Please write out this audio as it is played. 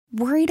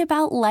Worried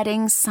about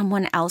letting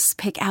someone else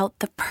pick out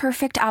the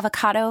perfect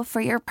avocado for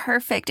your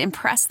perfect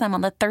impress them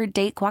on the third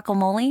date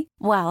guacamole?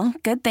 Well,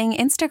 good thing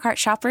Instacart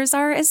shoppers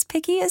are as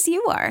picky as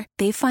you are.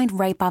 They find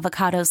ripe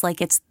avocados like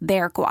it's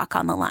their guac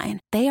on the line.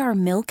 They are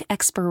milk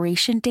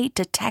expiration date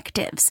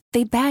detectives.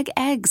 They bag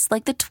eggs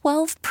like the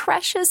 12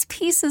 precious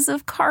pieces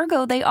of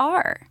cargo they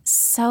are.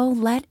 So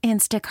let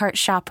Instacart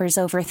shoppers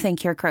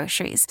overthink your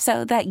groceries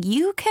so that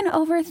you can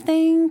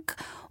overthink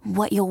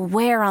what you'll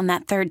wear on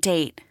that third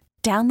date.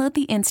 Download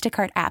the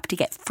Instacart app to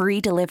get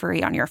free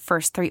delivery on your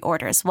first 3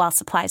 orders while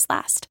supplies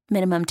last.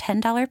 Minimum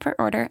 $10 per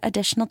order.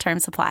 Additional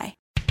terms apply.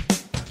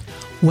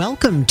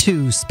 Welcome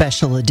to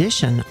Special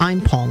Edition.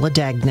 I'm Paula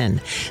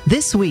Dagnan.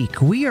 This week,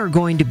 we are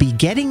going to be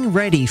getting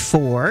ready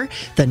for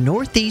the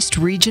Northeast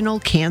Regional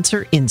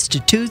Cancer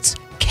Institute's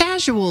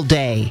C.A.S.U.A.L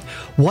Day.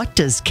 What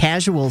does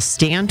C.A.S.U.A.L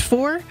stand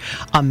for?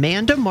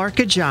 Amanda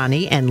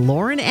Marchegiani and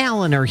Lauren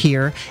Allen are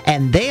here,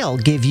 and they'll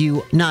give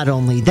you not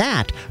only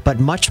that, but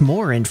much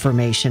more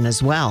information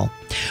as well.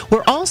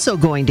 We're also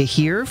going to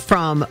hear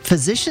from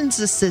physician's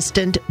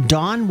assistant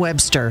Dawn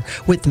Webster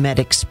with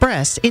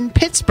MedExpress in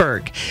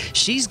Pittsburgh.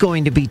 She's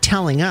going to be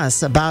telling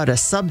us about a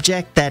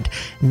subject that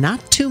not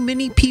too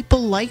many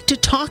people like to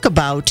talk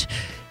about,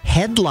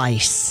 head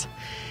lice.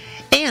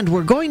 And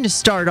we're going to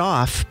start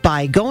off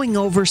by going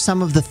over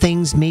some of the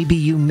things maybe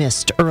you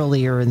missed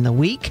earlier in the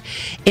week.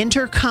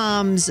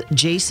 Intercom's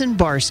Jason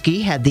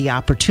Barsky had the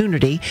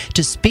opportunity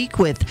to speak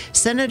with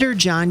Senator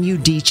John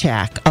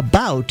Yudichak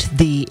about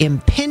the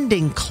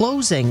impending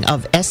closing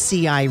of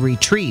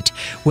SCI-Retreat.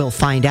 We'll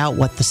find out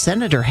what the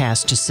senator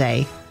has to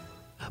say.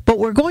 But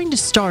we're going to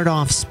start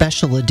off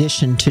Special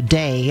Edition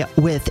today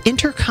with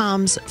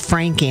Intercom's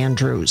Frank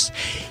Andrews.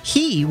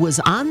 He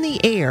was on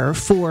the air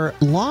for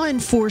Law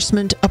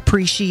Enforcement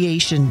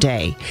Appreciation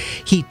Day.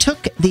 He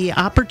took the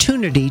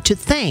opportunity to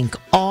thank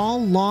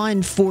all law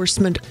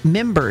enforcement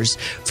members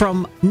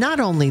from not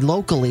only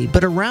locally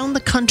but around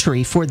the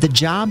country for the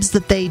jobs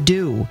that they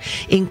do,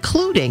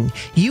 including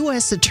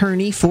U.S.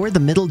 Attorney for the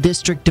Middle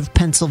District of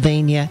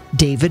Pennsylvania,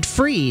 David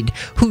Freed,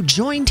 who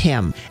joined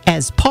him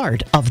as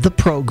part of the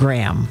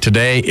program.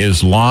 Today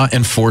is Law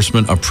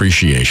Enforcement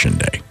Appreciation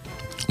Day.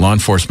 Law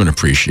Enforcement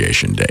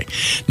Appreciation Day.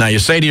 Now, you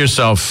say to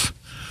yourself,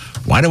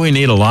 why do we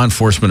need a Law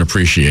Enforcement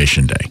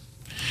Appreciation Day?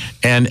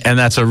 And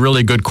that's a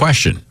really good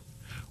question.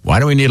 Why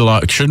do we need a law?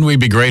 Shouldn't we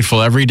be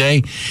grateful every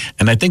day?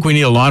 And I think we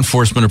need a Law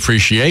Enforcement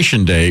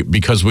Appreciation Day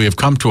because we have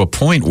come to a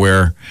point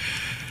where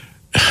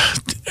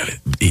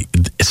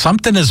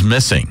something is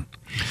missing.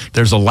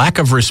 There's a lack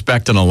of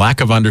respect and a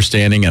lack of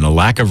understanding and a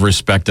lack of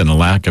respect and a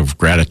lack of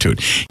gratitude.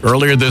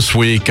 Earlier this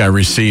week, I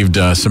received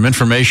some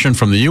information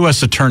from the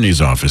U.S. Attorney's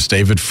Office,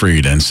 David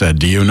Freed, and said,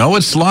 do you know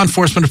it's Law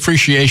Enforcement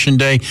Appreciation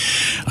Day?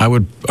 I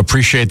would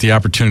appreciate the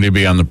opportunity to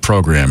be on the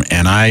program.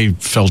 And I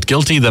felt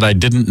guilty that I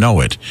didn't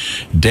know it.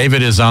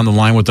 David is on the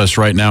line with us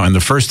right now. And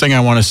the first thing I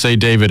want to say,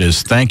 David,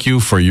 is thank you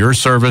for your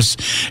service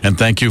and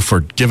thank you for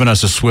giving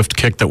us a swift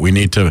kick that we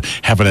need to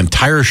have an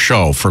entire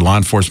show for Law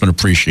Enforcement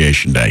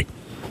Appreciation Day.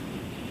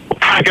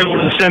 I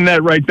want to send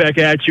that right back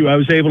at you. I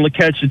was able to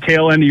catch the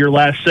tail end of your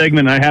last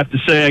segment. I have to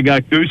say I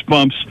got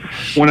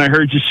goosebumps when I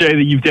heard you say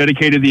that you've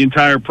dedicated the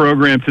entire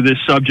program to this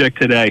subject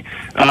today.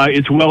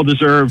 It's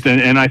well-deserved,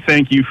 and I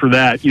thank you for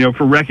that,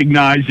 for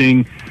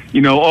recognizing,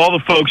 all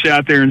the folks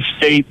out there in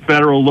state,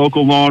 federal,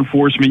 local law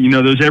enforcement,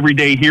 those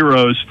everyday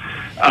heroes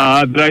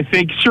that I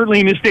think certainly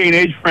in this day and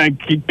age,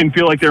 Frank, can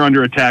feel like they're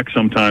under attack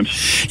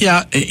sometimes.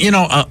 Yeah,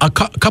 a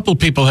couple of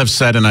people have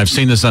said, and I've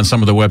seen this on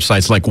some of the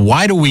websites, like,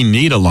 why do we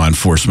need a Law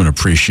Enforcement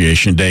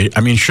Appreciation Day?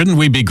 I mean, shouldn't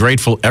we be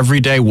grateful every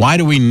day? Why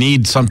do we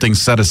need something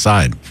set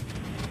aside?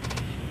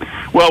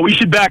 Well, we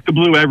should back the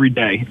blue every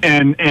day.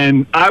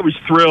 And I was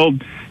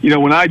thrilled,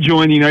 when I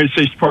joined the United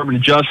States Department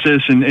of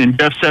Justice and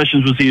Jeff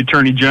Sessions was the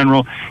Attorney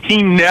General,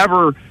 he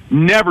never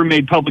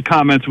made public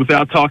comments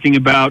without talking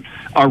about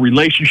our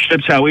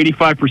relationships, how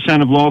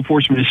 85% of law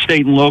enforcement is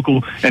state and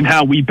local, and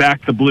how we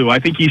back the blue. I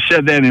think he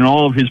said that in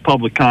all of his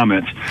public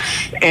comments.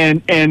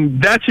 And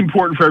that's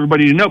important for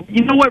everybody to know.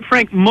 You know what,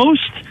 Frank?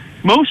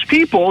 Most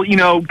people,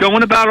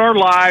 going about our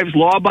lives,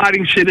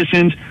 law-abiding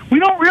citizens, we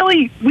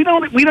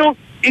don't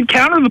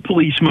encounter the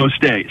police most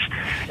days,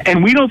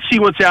 and we don't see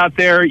what's out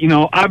there.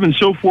 I've been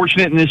so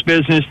fortunate in this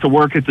business to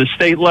work at the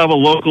state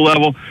level, local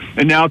level,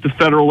 and now at the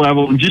federal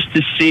level, and just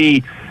to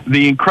see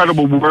the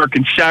incredible work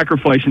and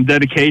sacrifice and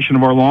dedication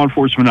of our law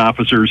enforcement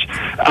officers.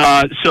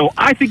 So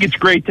I think it's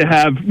great to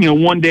have,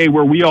 one day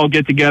where we all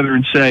get together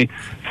and say,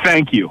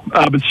 thank you.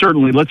 But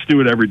certainly, let's do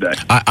it every day.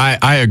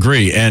 I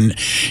agree. And,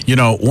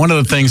 one of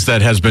the things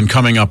that has been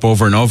coming up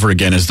over and over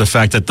again is the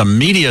fact that the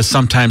media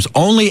sometimes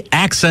only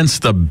accents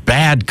the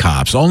bad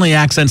cops, only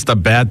accents the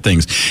bad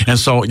things. And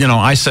so,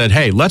 I said,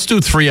 hey, let's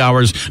do 3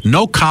 hours,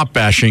 no cop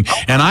bashing.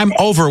 And I'm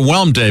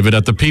overwhelmed, David,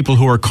 at the people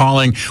who are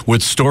calling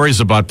with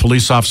stories about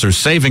police officers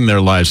saving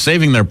their lives,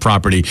 saving their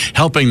property,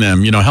 helping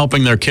them,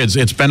 helping their kids.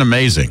 It's been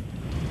amazing.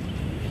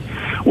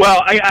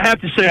 Well, I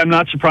have to say I'm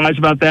not surprised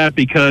about that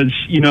because,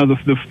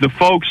 the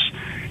folks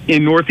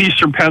in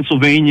northeastern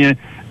Pennsylvania,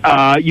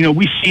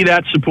 We see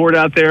that support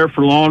out there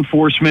for law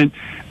enforcement.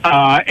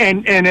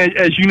 And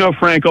as you know,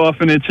 Frank,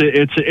 often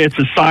it's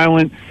a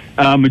silent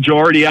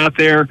majority out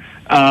there.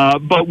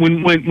 But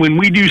when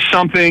we do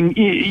something,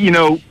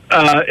 and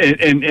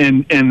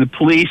the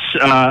police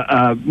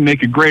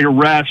make a great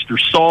arrest or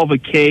solve a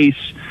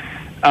case,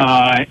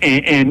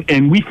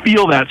 and we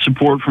feel that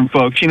support from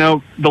folks.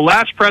 The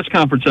last press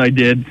conference I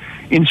did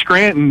in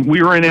Scranton,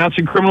 we were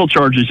announcing criminal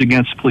charges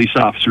against police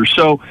officers.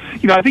 So,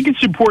 I think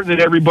it's important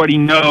that everybody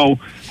know.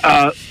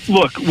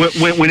 Look,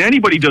 when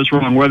anybody does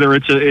wrong, whether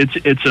it's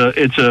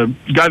a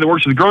guy that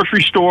works at the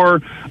grocery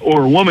store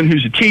or a woman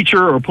who's a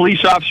teacher or a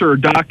police officer or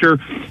a doctor,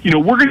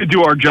 we're going to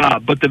do our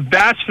job. But the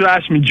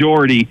vast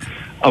majority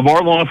of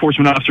our law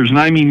enforcement officers, and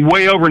I mean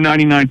way over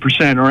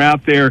 99%, are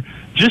out there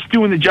just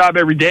doing the job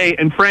every day.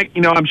 And Frank,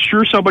 I'm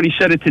sure somebody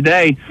said it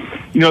today.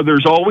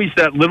 There's always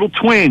that little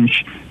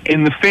twinge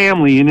in the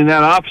family and in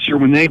that officer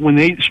when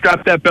they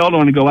strap that belt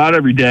on and go out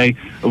every day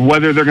of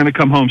whether they're going to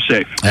come home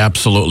safe.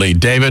 Absolutely.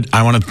 David,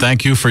 I want to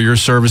thank you for your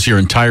service, your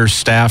entire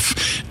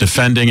staff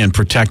defending and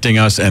protecting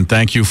us, and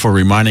thank you for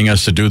reminding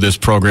us to do this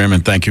program,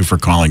 and thank you for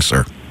calling,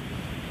 sir.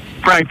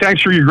 Frank,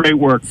 thanks for your great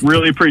work.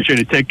 Really appreciate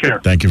it. Take care.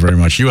 Thank you very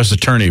much. U.S.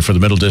 Attorney for the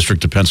Middle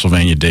District of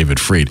Pennsylvania, David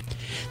Freed.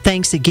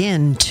 Thanks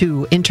again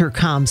to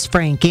Intercom's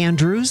Frank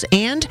Andrews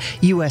and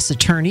U.S.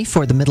 Attorney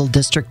for the Middle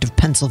District of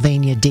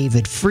Pennsylvania,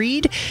 David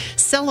Freed,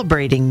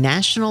 celebrating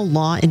National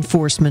Law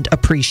Enforcement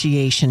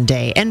Appreciation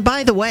Day. And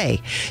by the way,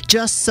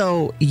 just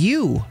so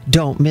you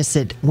don't miss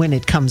it when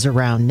it comes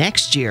around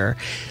next year,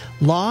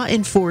 Law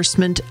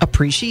Enforcement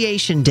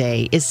Appreciation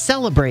Day is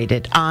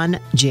celebrated on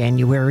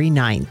January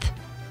 9th.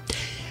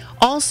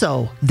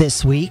 Also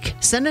this week,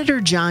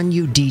 Senator John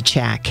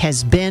Yudichak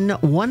has been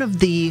one of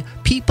the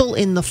people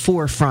in the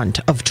forefront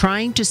of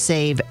trying to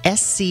save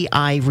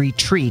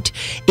SCI-Retreat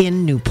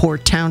in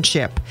Newport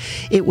Township.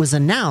 It was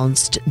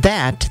announced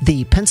that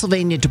the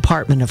Pennsylvania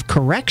Department of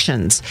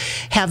Corrections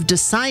have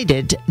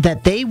decided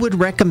that they would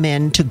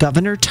recommend to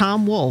Governor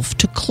Tom Wolf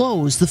to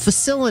close the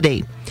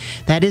facility.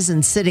 That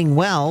isn't sitting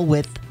well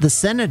with the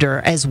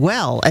senator as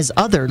well as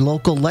other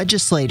local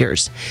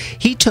legislators.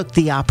 He took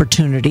the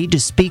opportunity to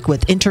speak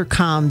with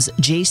Entercom's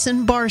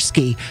Jason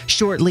Barsky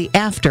shortly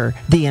after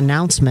the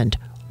announcement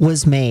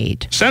was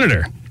made.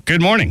 Senator,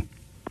 good morning.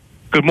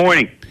 Good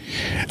morning.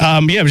 I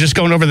was just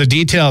going over the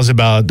details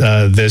about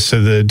this.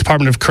 The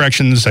Department of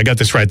Corrections, I got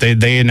this right,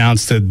 they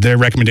announced that their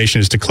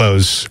recommendation is to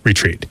close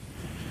Retreat.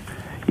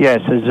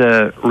 Yes, as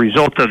a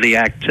result of the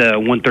Act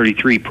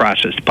 133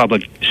 process, the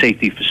Public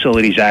Safety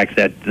Facilities Act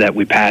that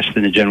we passed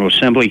in the General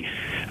Assembly,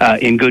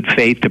 in good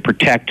faith to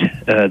protect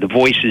the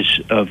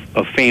voices of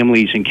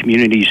families and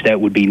communities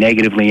that would be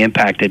negatively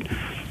impacted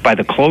by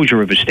the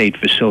closure of a state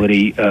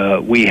facility,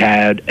 we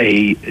had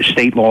a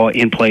state law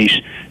in place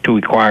to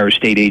require a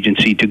state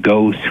agency to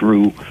go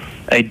through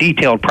a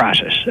detailed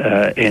process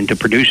and to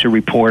produce a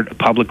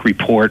public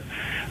report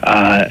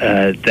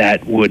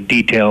that would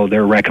detail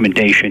their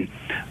recommendation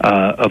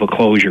of a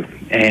closure.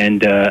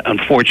 And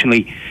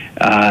unfortunately,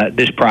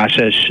 this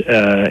process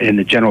in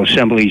the General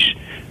Assembly's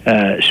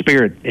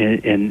spirit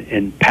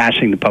in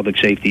passing the Public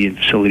Safety and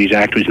Facilities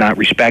Act was not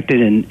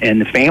respected,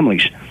 and the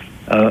families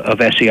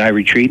of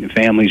SCI-Retreat and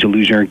families of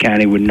Luzerne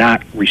County were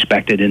not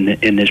respected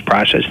in this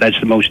process. That's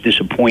the most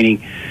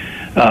disappointing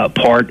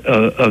part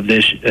of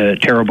this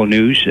terrible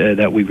news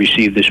that we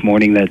received this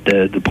morning, that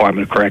the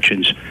Department of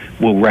Corrections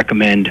will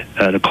recommend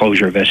the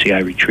closure of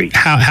SCI-Retreat.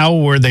 How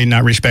were they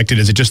not respected?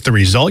 Is it just the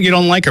result you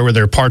don't like, or were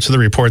there parts of the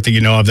report that you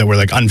know of that were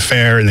like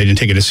unfair and they didn't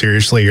take it as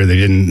seriously, or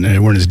they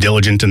weren't as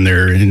diligent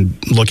in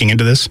looking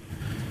into this?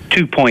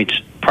 2 points.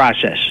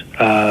 Process.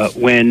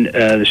 When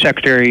the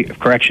Secretary of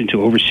Corrections,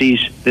 who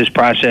oversees this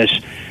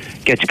process,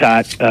 gets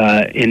caught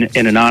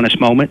in an honest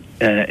moment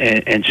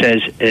and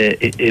says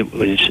it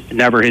was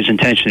never his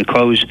intention to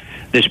close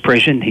this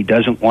prison. He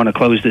doesn't want to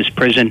close this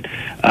prison,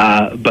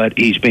 but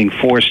he's being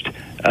forced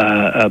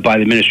by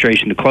the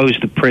administration to close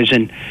the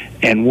prison.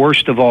 And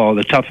worst of all,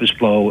 the toughest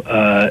blow,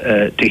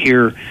 to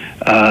hear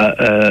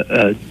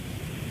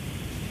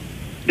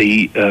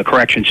the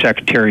Corrections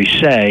Secretary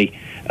say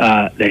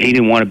that he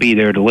didn't want to be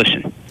there to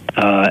listen.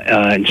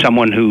 And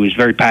someone who is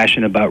very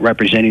passionate about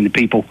representing the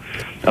people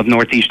of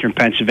northeastern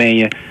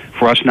Pennsylvania,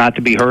 for us not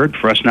to be heard,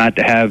 for us not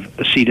to have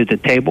a seat at the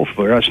table,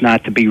 for us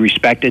not to be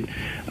respected,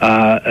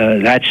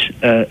 that's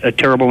a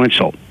terrible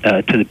insult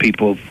to the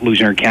people of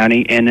Luzerne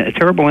County, and a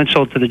terrible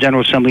insult to the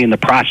General Assembly and the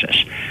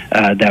process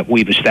that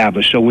we've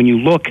established. So when you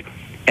look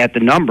at the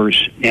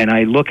numbers, and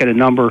I look at a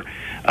number,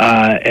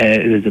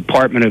 the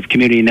Department of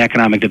Community and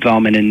Economic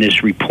Development in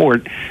this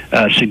report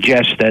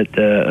suggests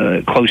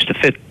that close to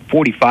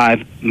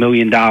 $45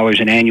 million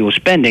in annual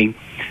spending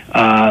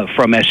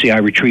from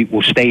SCI-Retreat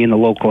will stay in the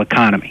local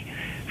economy.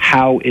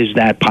 How is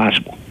that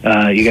possible?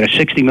 You got a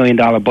 $60 million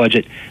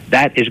budget.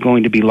 That is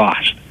going to be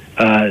lost.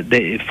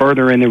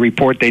 Further in the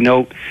report, they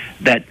note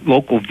that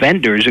local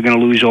vendors are going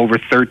to lose over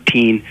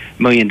 $13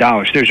 million.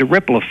 There's a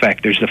ripple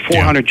effect. There's the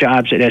 400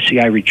 jobs at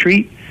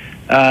SCI-Retreat.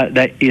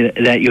 that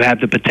you have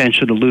the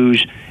potential to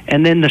lose.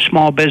 And then the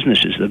small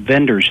businesses, the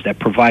vendors that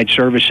provide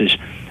services,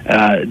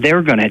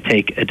 they're going to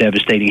take a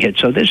devastating hit.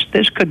 So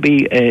this could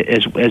be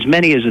as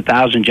many as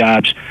 1,000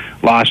 jobs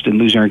lost in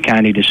Luzerne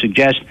County. To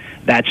suggest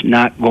that's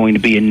not going to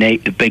be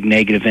a big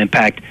negative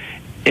impact.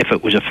 If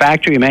it was a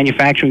factory, a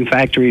manufacturing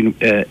factory,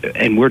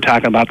 and we're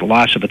talking about the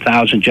loss of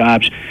 1,000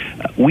 jobs,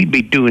 we'd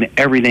be doing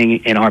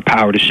everything in our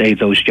power to save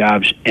those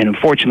jobs. And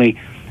unfortunately,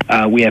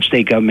 we have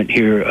state government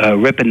here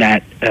ripping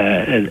that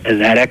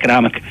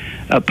economic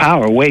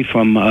power away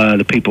from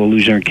the people of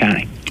Luzerne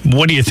County.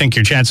 What do you think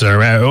your chances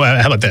are?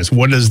 How about this?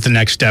 What is the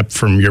next step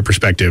from your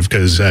perspective?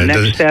 Because the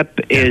next step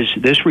is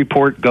this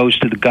report goes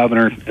to the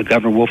governor.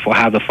 Governor Wolf will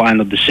have the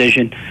final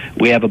decision.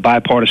 We have a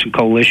bipartisan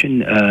coalition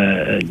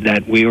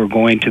that we are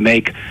going to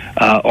make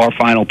our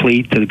final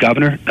plea to the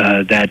governor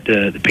that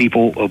the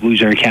people of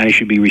Luzerne County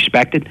should be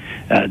respected.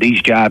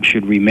 These jobs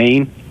should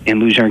remain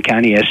in Luzerne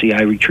County.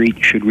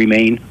 SCI-Retreat should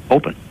remain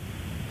open.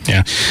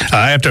 Yeah,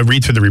 I have to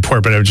read through the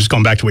report, but I was just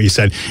going back to what you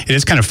said. It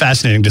is kind of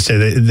fascinating to say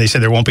that they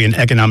said there won't be an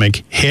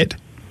economic hit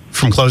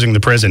from closing the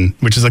prison,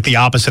 which is like the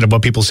opposite of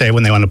what people say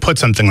when they want to put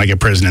something like a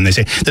prison. And they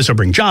say this will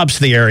bring jobs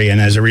to the area, and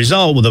as a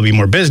result, there'll be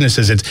more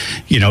businesses.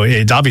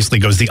 It obviously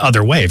goes the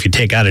other way. If you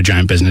take out a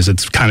giant business,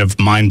 it's kind of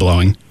mind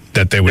blowing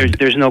that they would.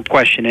 There's no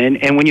question,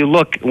 and when you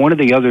look, one of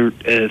the other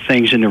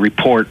things in the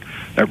report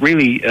that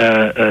really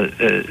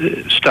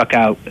stuck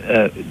out,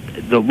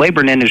 the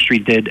labor and industry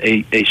did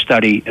a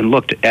study and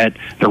looked at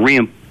the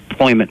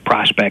reemployment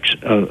prospects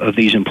of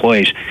these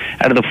employees.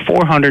 Out of the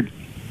 400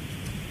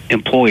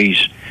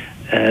 employees,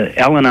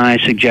 L&I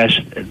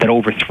suggests that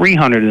over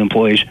 300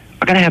 employees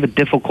are going to have a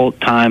difficult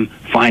time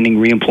finding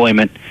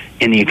reemployment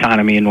in the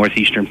economy in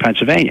northeastern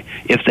Pennsylvania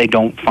if they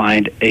don't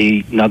find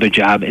another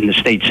job in the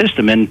state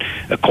system. And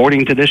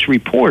according to this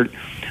report,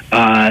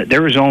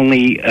 there is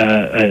only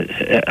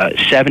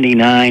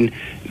 79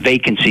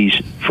 vacancies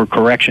for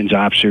corrections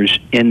officers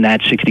in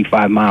that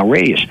 65-mile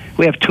radius.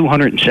 We have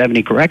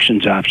 270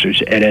 corrections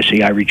officers at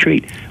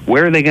SCI-Retreat.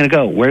 Where are they going to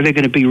go? Where are they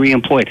going to be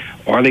reemployed?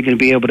 Are they going to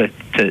be able to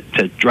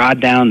draw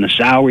down the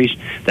salaries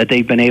that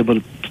they've been able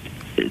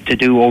to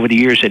do over the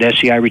years at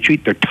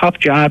SCI-Retreat? They're tough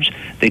jobs.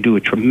 They do a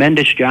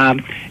tremendous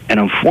job, and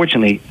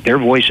unfortunately, their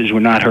voices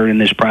were not heard in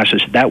this process.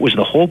 That was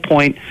the whole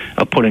point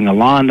of putting a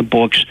law in the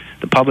books,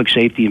 the Public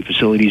Safety and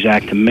Facilities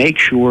Act, to make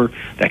sure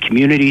that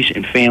communities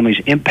and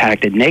families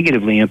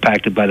negatively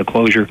impacted by the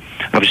closure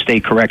of a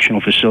state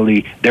correctional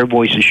facility, their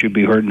voices should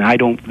be heard.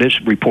 And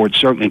this report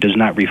certainly does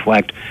not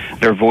reflect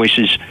their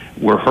voices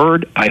were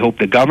heard. I hope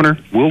the governor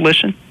will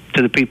listen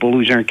to the people of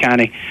Luzerne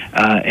County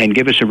and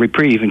give us a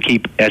reprieve and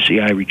keep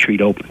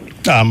SCI-Retreat open.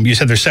 You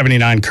said there's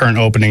 79 current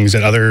openings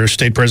at other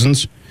state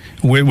prisons.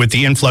 With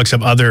the influx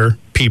of other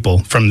people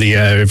from the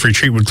if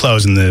Retreat would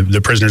close and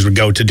the prisoners would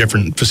go to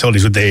different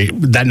facilities, would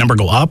that number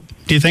go up,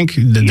 do you think?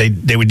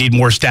 They would need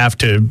more staff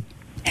to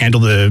handle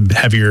the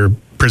heavier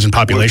prison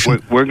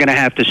population? We're going to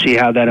have to see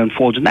how that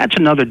unfolds. And that's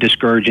another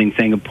discouraging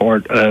thing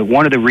apart.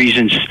 One of the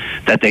reasons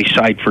that they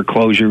cite for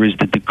closure is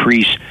the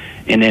decrease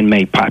in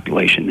inmate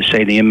population. To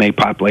say the inmate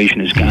population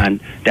has gone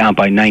down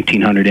by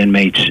 1,900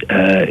 inmates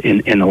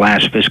in the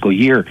last fiscal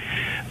year.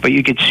 But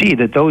you could see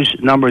that those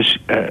numbers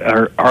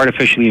are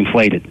artificially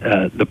inflated.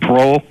 The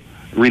parole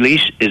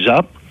release is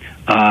up.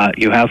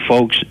 You have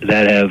folks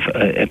that have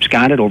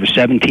absconded, over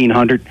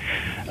 1,700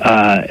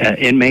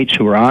 inmates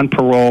who are on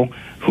parole,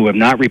 who have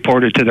not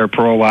reported to their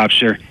parole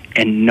officer,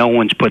 and no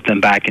one's put them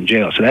back in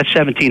jail. So that's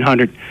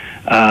 1,700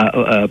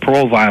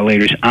 parole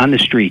violators on the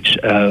streets.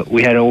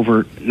 We had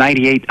over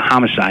 98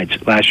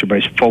 homicides last year by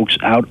folks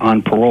out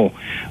on parole.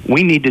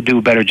 We need to do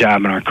a better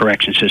job in our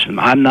correction system.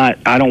 I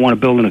don't want to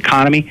build an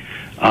economy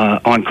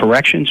on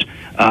corrections,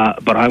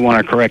 but I want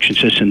our correction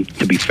system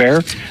to be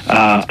fair,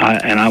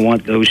 and I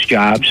want those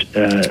jobs,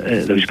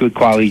 those good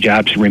quality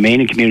jobs, to remain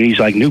in communities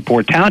like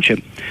Newport Township,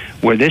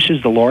 where this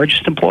is the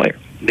largest employer.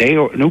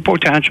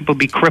 Newport Township will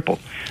be crippled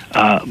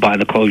by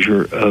the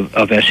closure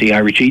of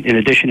SCI-Retreat, in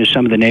addition to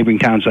some of the neighboring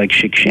towns like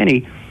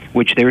C.A.S.U.A.L,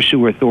 which their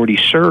sewer authority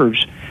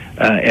serves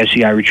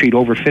SCI-Retreat.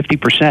 Over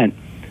 50%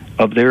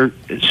 of their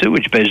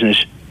sewage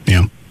business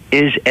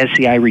is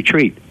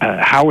SCI-Retreat.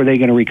 How are they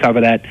going to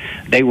recover that?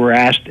 They were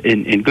asked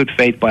in good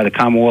faith by the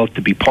Commonwealth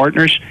to be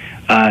partners,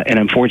 and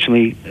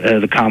unfortunately,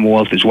 the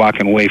Commonwealth is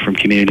walking away from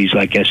communities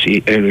like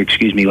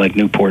like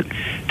Newport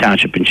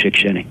Township and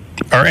C.A.S.U.A.L.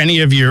 Are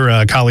any of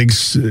your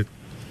colleagues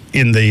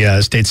in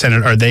the state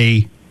senate, are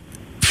they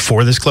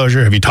for this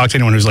closure? Have you talked to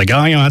anyone who's like,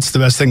 that's the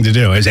best thing to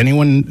do?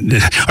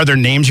 Are there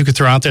names you could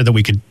throw out there that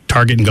we could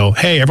target and go,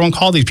 hey, everyone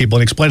call these people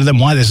and explain to them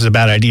why this is a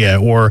bad idea?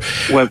 Or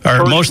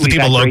are most of the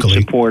people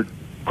locally?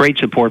 Great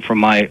support from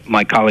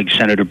my colleagues,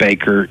 Senator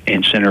Baker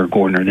and Senator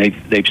Gordner.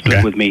 They've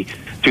stood with me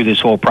through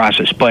this whole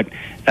process. But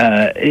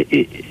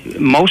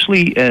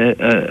mostly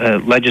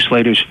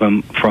legislators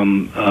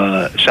from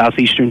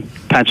southeastern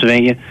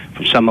Pennsylvania,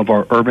 from some of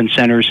our urban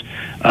centers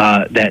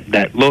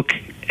that look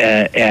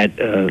at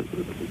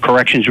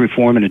corrections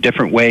reform in a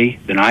different way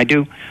than I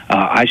do.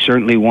 I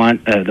certainly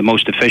want the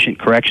most efficient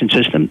correction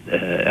system.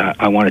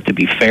 I want it to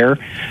be fair,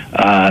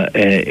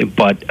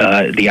 but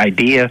the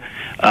idea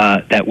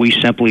that we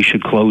simply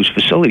should close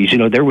facilities,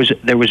 there was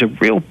a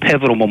real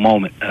pivotal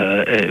moment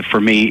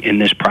for me in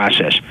this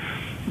process.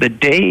 The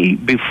day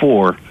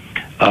before,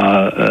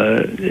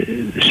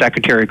 the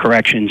Secretary of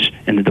Corrections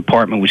and the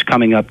department was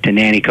coming up to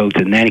Nanticoke,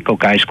 to the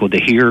Nanticoke High School, to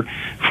hear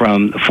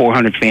from the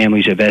 400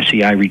 families of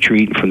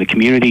SCI-Retreat and from the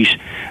communities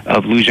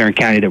of Luzerne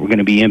County that were going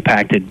to be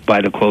impacted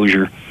by the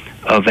closure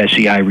of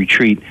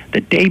SCI-Retreat.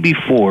 The day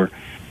before,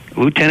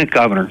 Lieutenant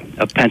Governor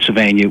of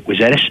Pennsylvania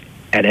was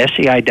at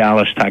SCI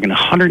Dallas talking to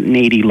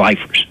 180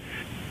 lifers,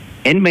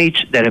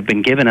 inmates that have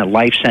been given a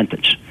life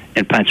sentence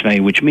in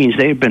Pennsylvania, which means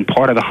they have been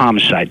part of a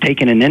homicide,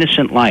 taking an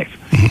innocent life.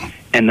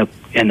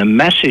 And the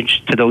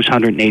message to those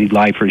 180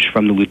 lifers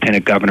from the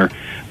Lieutenant Governor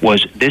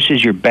was, this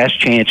is your best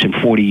chance in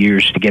 40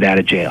 years to get out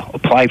of jail.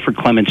 Apply for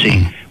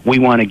clemency. We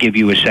want to give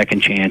you a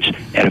second chance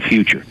at a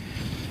future.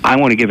 I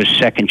want to give a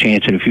second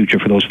chance at a future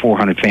for those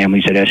 400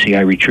 families at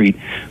SCI-Retreat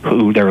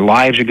who their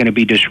lives are going to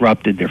be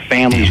disrupted, their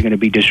families are going to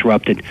be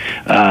disrupted,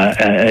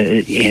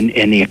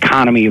 and the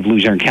economy of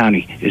Luzerne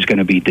County is going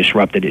to be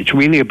disrupted. It's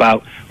really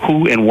about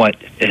who and what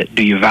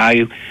do you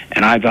value,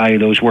 and I value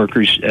those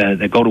workers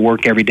that go to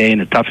work every day in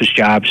the toughest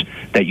jobs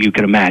that you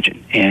can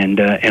imagine. And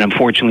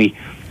unfortunately,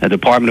 the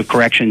Department of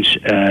Corrections,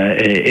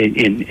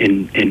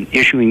 in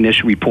issuing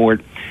this report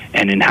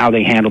and in how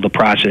they handled the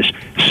process,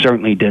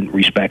 certainly didn't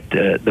respect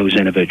those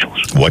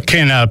individuals. What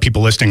can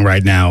people listening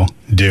right now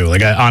do?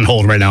 Like on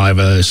hold right now, I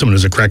have someone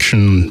who's a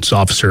corrections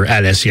officer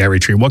at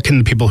SCI-Retreat. What can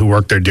the people who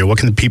work there do? What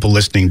can the people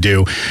listening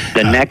do?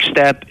 The next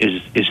step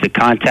is to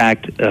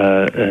contact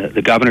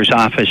the governor's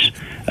office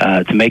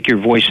to make your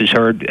voices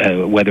heard,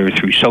 whether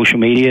through social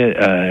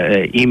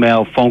media,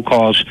 email, phone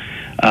calls.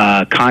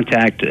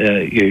 Contact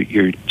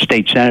your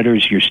state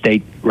senators, your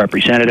state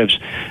representatives,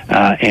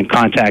 and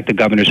contact the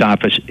governor's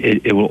office.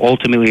 It will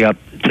ultimately up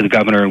to the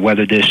governor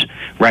whether this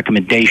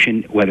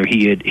recommendation, whether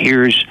he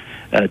adheres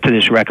to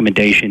this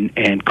recommendation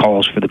and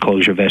calls for the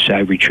closure of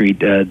SCI-Retreat.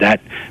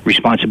 That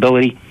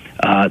responsibility,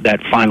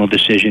 that final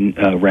decision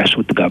rests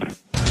with the governor.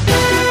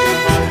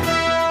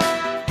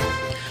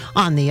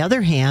 On the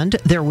other hand,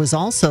 there was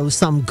also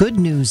some good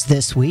news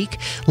this week.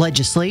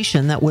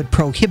 Legislation that would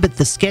prohibit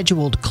the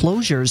scheduled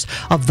closures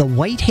of the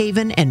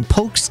Whitehaven and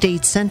Polk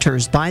State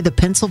Centers by the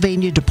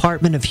Pennsylvania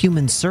Department of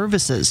Human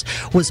Services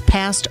was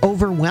passed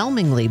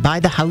overwhelmingly by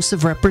the House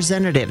of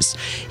Representatives.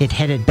 It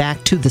headed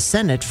back to the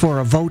Senate for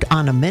a vote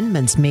on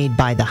amendments made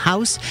by the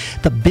House.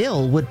 The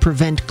bill would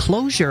prevent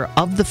closure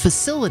of the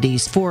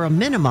facilities for a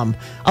minimum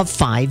of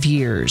 5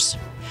 years.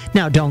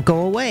 Now, don't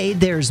go away.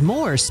 There's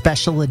more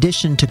special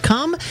edition to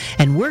come,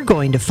 and we're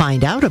going to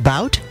find out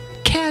about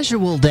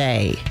Casual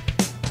Day.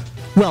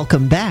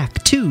 Welcome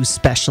back to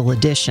Special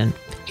Edition.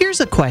 Here's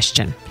a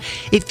question.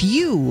 If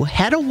you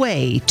had a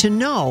way to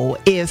know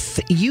if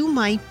you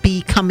might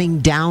be coming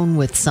down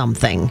with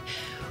something,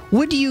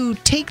 would you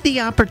take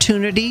the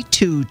opportunity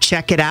to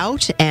check it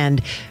out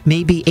and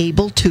maybe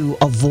able to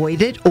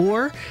avoid it,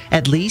 or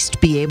at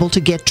least be able to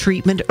get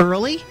treatment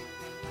early?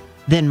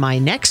 Then my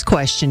next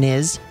question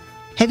is,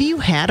 have you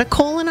had a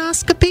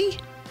colonoscopy?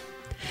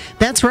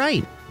 That's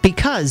right,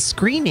 because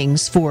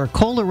screenings for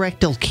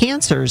colorectal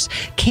cancers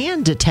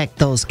can detect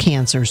those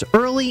cancers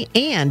early,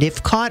 and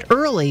if caught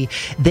early,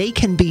 they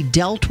can be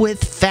dealt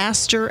with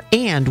faster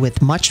and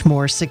with much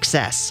more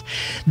success.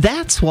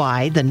 That's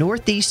why the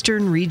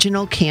Northeastern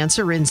Regional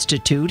Cancer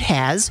Institute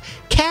has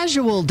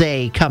Casual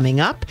Day coming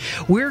up.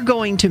 We're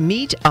going to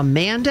meet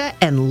Amanda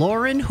and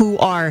Lauren, who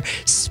are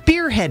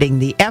spearheading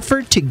the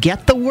effort to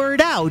get the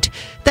word out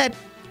that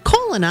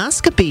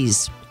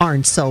colonoscopies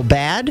aren't so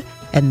bad,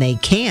 and they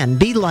can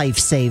be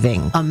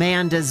life-saving.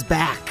 Amanda's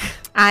back.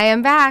 I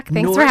am back.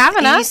 Thanks for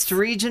having us. Northeast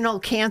Regional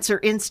Cancer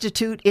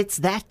Institute. It's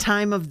that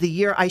time of the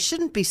year. I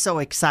shouldn't be so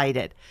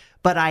excited,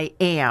 but I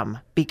am,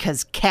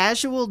 because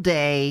Casual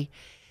Day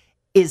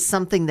is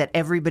something that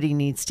everybody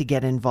needs to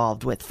get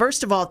involved with.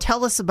 First of all,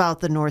 tell us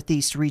about the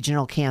Northeast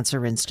Regional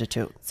Cancer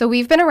Institute. So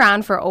we've been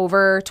around for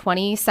over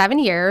 27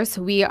 years.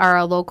 We are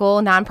a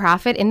local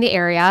nonprofit in the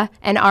area,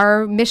 and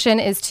our mission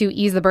is to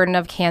ease the burden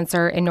of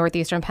cancer in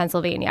northeastern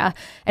Pennsylvania.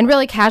 And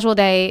really, Casual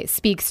Day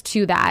speaks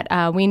to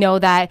that. We know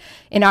that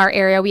in our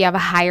area, we have a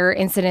higher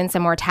incidence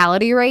and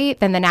mortality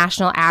rate than the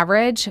national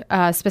average,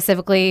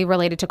 specifically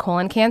related to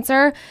colon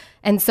cancer.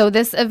 And so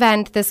this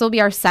event, this will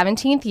be our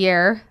 17th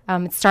year.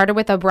 It started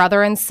with a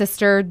brother and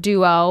sister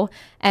duo.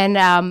 And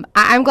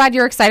I'm glad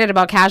you're excited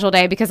about Casual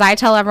Day, because I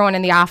tell everyone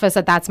in the office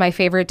that that's my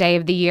favorite day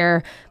of the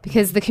year,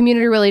 because the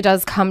community really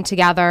does come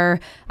together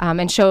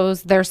and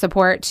shows their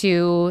support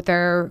to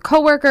their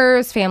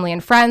coworkers, family,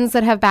 and friends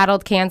that have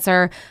battled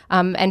cancer,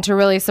 and to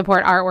really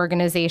support our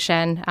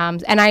organization.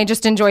 And I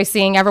just enjoy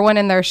seeing everyone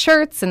in their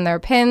shirts and their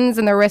pins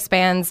and their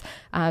wristbands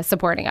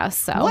supporting us.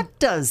 So, what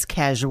does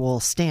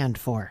CASUAL stand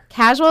for?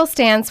 CASUAL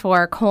stands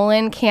for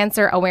Colon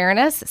Cancer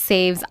Awareness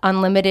Saves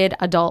Unlimited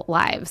Adult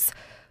Lives.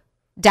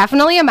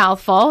 definitely a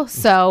mouthful,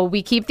 so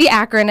we keep the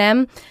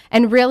acronym.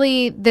 And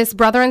really, this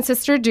brother and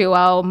sister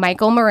duo,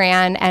 Michael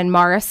Moran and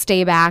Mara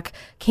Stayback,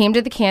 came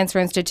to the Cancer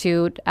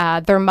Institute.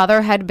 Their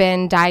mother had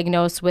been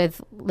diagnosed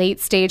with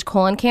late-stage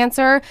colon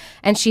cancer,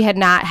 and she had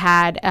not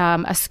had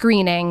a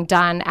screening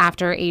done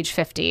after age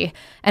 50.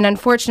 And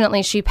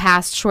unfortunately, she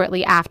passed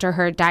shortly after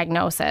her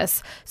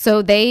diagnosis.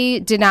 So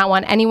they did not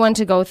want anyone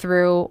to go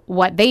through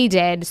what they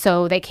did,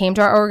 so they came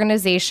to our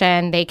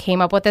organization. They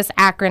came up with this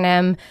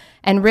acronym.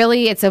 And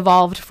really, it's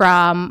evolved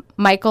from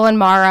Michael and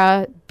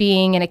Mara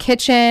being in a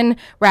kitchen,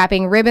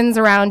 wrapping ribbons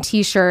around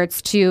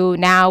T-shirts, to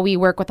now we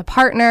work with a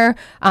partner,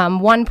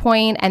 One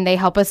Point, and they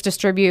help us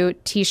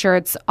distribute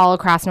T-shirts all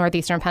across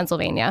northeastern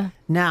Pennsylvania.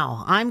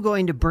 Now, I'm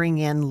going to bring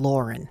in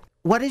Lauren.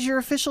 What is your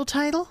official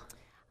title?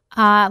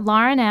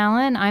 Lauren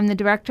Allen. I'm the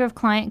Director of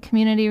Client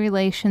Community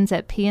Relations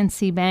at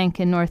PNC Bank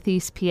in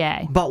Northeast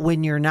PA. But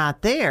when you're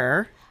not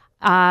there...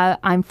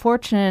 I'm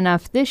fortunate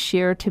enough this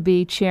year to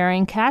be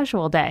chairing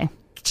Casual Day.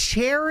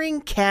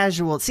 Chairing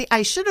CA.S.U.A.L. See,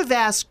 I should have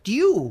asked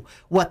you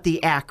what the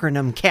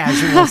acronym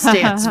CA.S.U.A.L.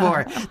 stands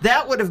for.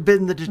 That would have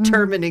been the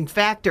determining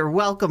factor.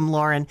 Welcome,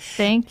 Lauren.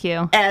 Thank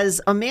you.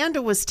 As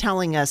Amanda was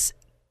telling us,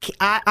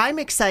 I'm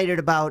excited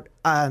about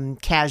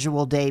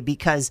CA.S.U.A.L. Day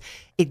because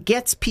it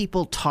gets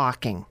people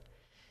talking.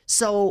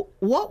 So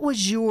what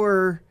was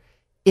your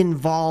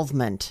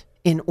involvement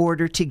in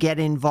order to get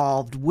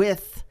involved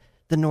with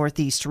the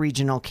Northeast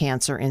Regional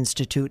Cancer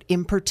Institute,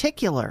 in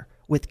particular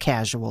with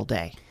CA.S.U.A.L.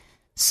 Day?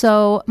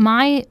 So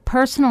my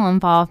personal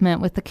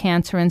involvement with the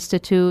Cancer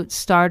Institute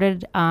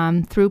started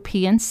through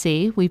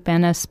PNC. We've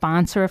been a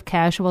sponsor of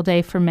CA.S.U.A.L.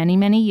 Day for many,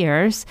 many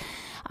years.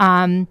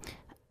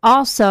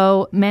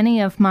 Also,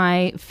 many of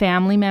my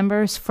family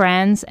members,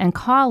 friends, and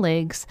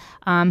colleagues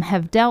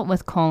have dealt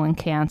with colon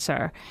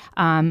cancer.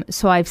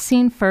 So I've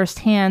seen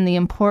firsthand the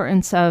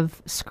importance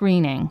of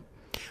screening.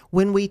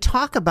 When we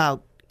talk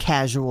about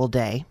CA.S.U.A.L.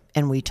 Day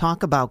and we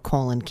talk about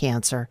colon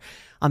cancer,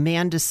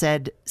 Amanda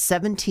said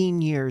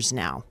 17 years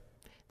now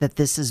that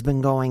this has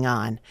been going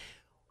on.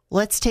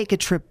 Let's take a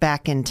trip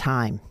back in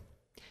time.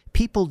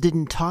 People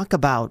didn't talk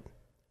about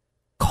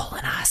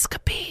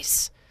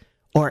colonoscopies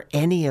or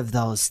any of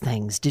those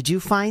things. Did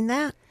you find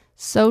that?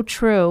 So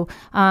true.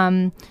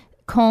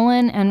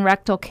 Colon and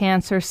rectal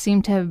cancer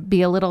seem to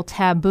be a little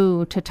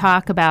taboo to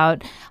talk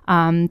about.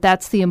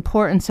 That's the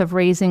importance of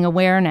raising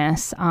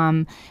awareness.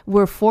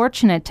 We're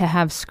fortunate to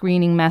have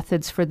screening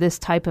methods for this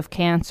type of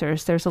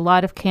cancers. There's a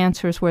lot of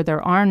cancers where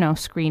there are no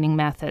screening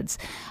methods.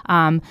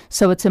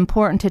 So it's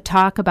important to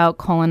talk about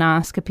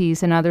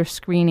colonoscopies and other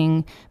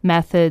screening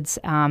methods,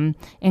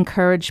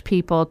 encourage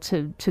people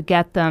to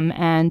get them.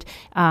 And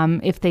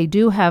if they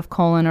do have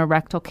colon or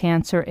rectal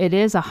cancer, it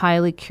is a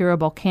highly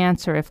curable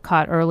cancer if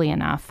caught early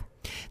enough.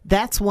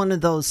 That's one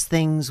of those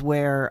things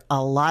where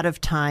a lot of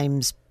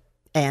times,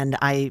 and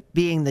I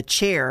being the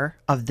chair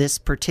of this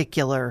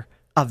particular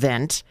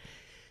event,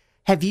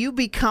 have you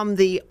become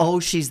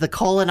she's the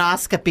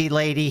colonoscopy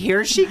lady.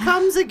 Here she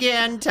comes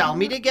again. Tell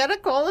me to get a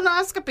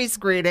colonoscopy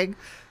screening.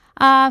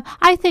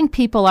 I think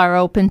people are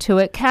open to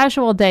it.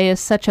 CA.S.U.A.L. Day is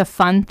such a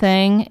fun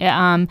thing.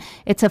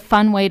 It's a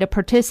fun way to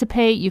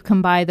participate. You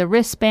can buy the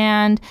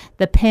wristband,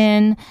 the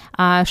pin,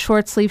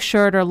 short sleeve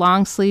shirt or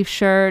long sleeve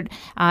shirt.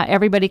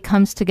 Everybody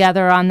comes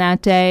together on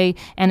that day,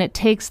 and it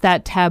takes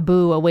that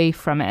taboo away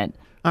from it.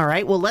 All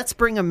right. Well, let's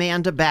bring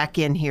Amanda back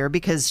in here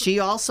because she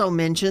also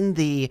mentioned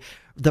the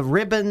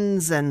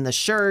ribbons and the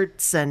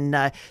shirts.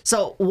 And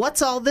so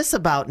what's all this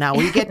about now?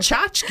 We get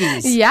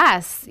tchotchkes.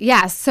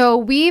 Yes. So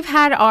we've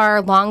had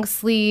our long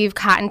sleeve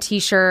cotton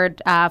T-shirt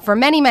for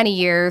many, many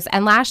years.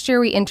 And last year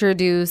we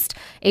introduced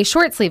a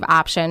short sleeve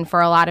option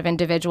for a lot of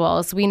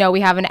individuals. We know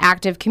we have an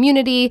active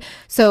community.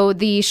 So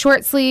the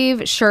short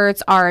sleeve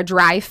shirts are a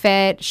dry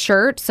fit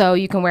shirt. So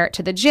you can wear it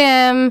to the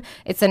gym.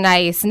 It's a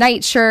nice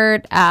night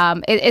shirt.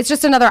 It's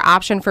just another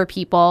option for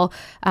people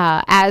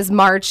as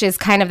March is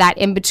kind of that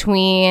in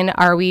between.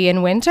 Are we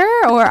in winter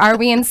or are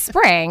we in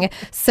spring?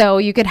 So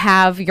you could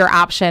have your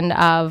option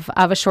of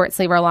a short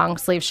sleeve or long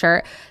sleeve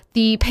shirt.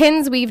 The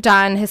pins we've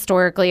done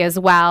historically as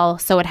well.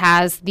 So it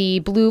has the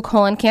blue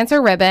colon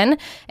cancer ribbon.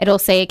 It'll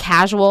say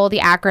CA.S.U.A.L, the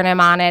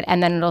acronym on it,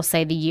 and then it'll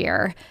say the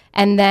year.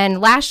 And then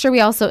last year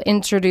we also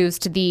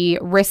introduced the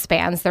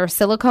wristbands. They're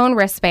silicone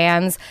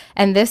wristbands.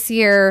 And this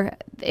year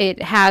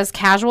it has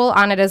CA.S.U.A.L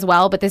on it as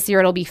well, but this year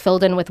it'll be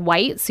filled in with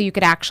white so you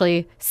could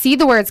actually see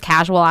the words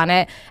CA.S.U.A.L on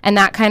it. And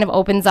that kind of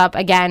opens up,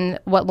 again,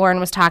 what Lauren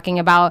was talking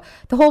about.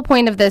 The whole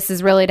point of this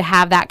is really to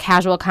have that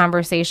casual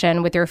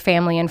conversation with your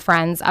family and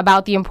friends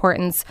about the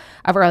importance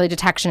of early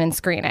detection and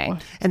screening.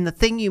 And the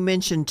thing you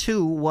mentioned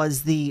too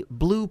was the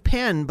blue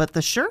pin, but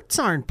the shirts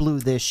aren't blue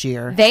this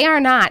year. They are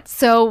not.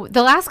 So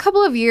the last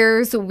couple of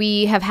years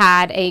we have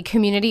had a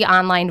community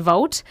online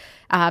vote.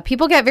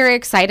 People get very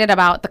excited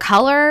about the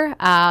color.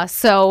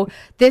 So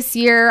this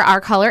year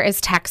our color is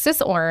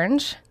Texas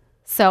orange.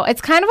 So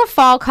it's kind of a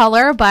fall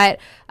color, but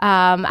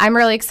I'm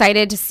really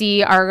excited to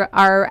see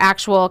our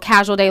actual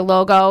Casual Day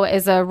logo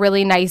is a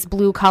really nice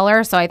blue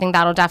color, so I think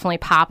that'll definitely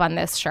pop on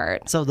this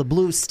shirt. So the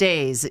blue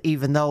stays,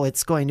 even though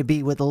it's going to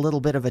be with a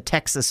little bit of a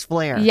Texas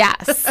flair.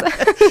 Yes.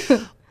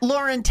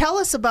 Lauren, tell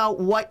us about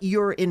what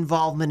your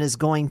involvement is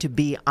going to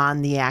be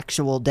on the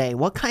actual day.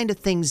 What kind of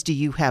things do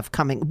you have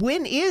coming?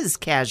 When is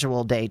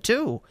Casual Day,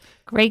 too?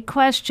 Great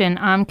question.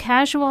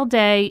 Casual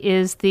Day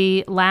is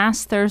the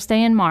last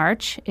Thursday in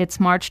March. It's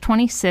March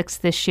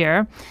 26th this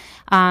year.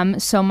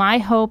 So my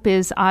hope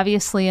is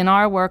obviously in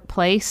our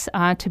workplace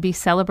to be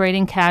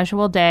celebrating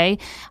Casual Day,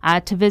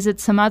 to visit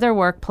some other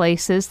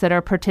workplaces that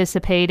are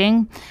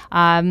participating.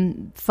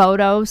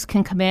 Photos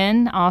can come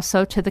in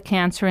also to the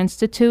Cancer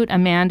Institute.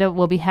 Amanda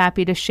will be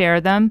happy to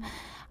share them,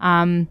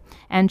 and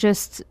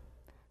just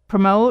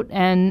promote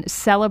and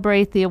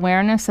celebrate the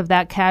awareness of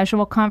that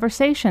casual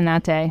conversation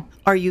that day.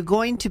 Are you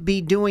going to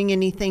be doing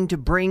anything to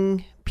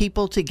bring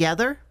people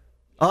together?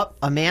 Oh,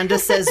 Amanda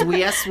says,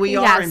 yes, we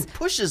are, Yes. and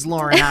pushes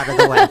Lauren out of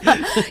the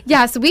way.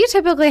 Yes, we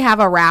typically have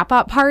a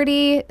wrap-up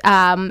party.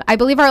 I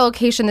believe our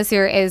location this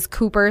year is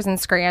Cooper's in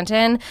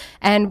Scranton,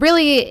 and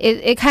really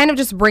it kind of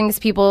just brings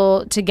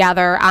people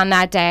together on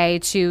that day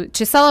to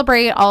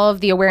celebrate all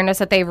of the awareness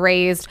that they've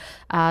raised,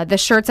 the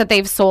shirts that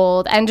they've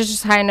sold, and to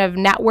just kind of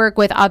network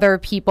with other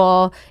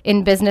people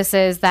in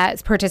businesses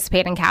that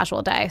participate in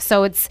Casual Day.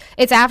 So it's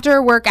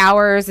after work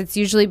hours. It's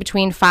usually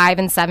between 5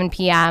 and 7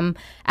 p.m.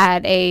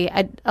 at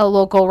a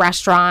local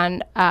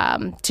restaurant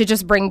to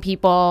just bring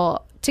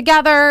people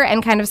together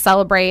and kind of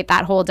celebrate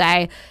that whole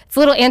day. It's a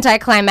little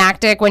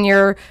anticlimactic when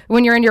you're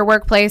in your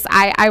workplace.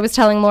 I was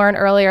telling Lauren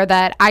earlier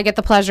that I get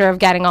the pleasure of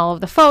getting all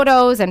of the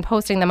photos and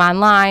posting them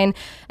online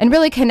and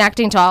really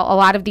connecting to a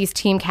lot of these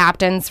team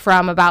captains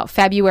from about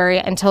February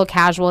until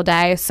Casual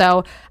Day.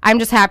 So I'm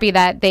just happy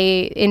that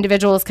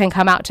individuals can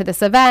come out to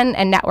this event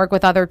and network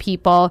with other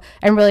people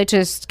and really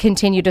just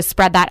continue to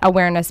spread that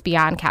awareness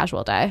beyond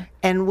Casual Day.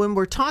 And when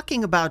we're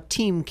talking about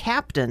team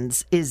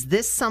captains, is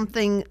this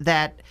something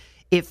that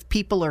if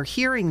people are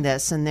hearing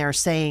this and they're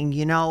saying,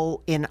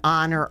 in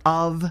honor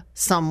of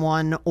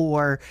someone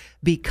or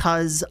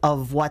because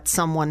of what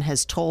someone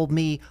has told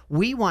me,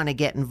 we want to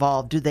get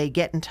involved, do they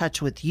get in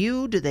touch with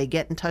you? Do they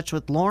get in touch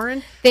with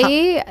Lauren?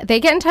 They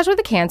get in touch with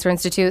the Cancer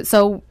Institute.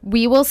 So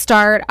we will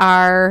start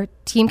our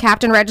team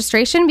captain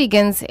registration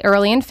begins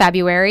early in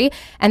February,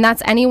 and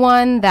that's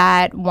anyone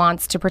that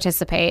wants to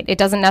participate. It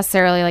doesn't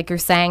necessarily, like you're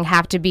saying,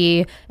 have to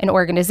be an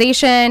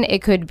organization.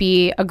 It could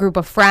be a group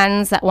of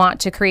friends that want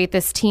to create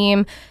this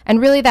team. And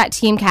really that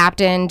team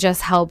captain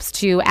just helps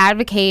to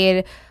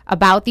advocate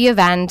about the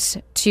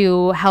event,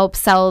 to help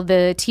sell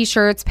the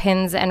T-shirts,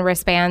 pins, and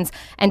wristbands,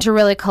 and to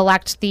really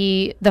collect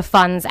the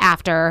funds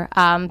after.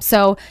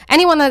 So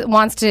anyone that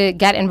wants to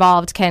get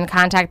involved can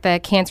contact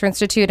the Cancer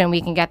Institute, and we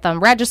can get them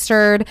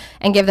registered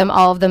and give them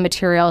all of the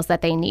materials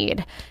that they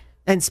need.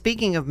 And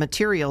speaking of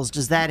materials,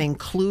 does that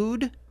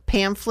include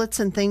pamphlets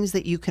and things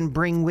that you can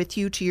bring with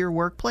you to your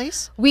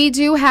workplace? We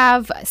do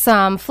have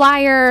some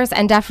flyers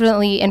and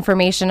definitely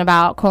information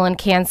about colon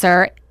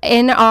cancer.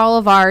 In all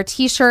of our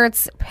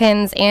T-shirts,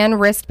 pins, and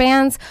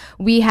wristbands,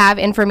 we have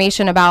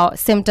information about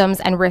symptoms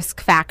and risk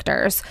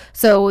factors.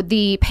 So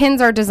the pins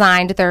are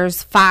designed,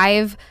 there's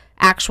 5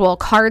 actual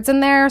cards in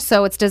there,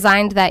 so it's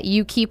designed that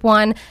you keep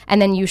one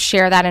and then you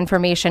share that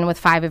information with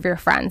 5 of your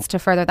friends to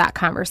further that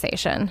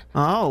conversation.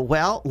 Oh,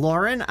 well,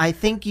 Lauren, I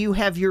think you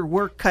have your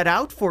work cut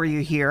out for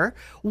you here.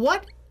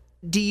 What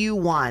do you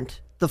want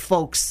the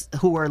folks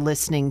who are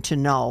listening to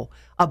know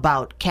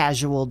about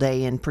Casual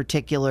Day, in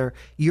particular,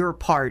 your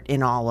part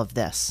in all of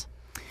this?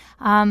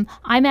 I'm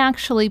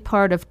actually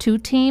part of 2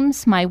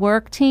 teams, my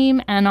work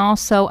team and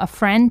also a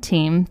friend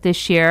team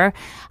this year.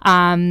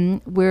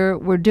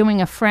 We're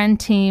doing a friend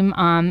team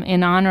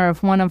in honor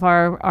of one of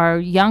our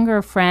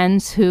younger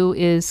friends who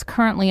is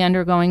currently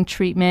undergoing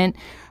treatment.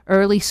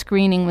 Early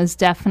screening was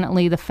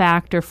definitely the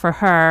factor for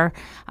her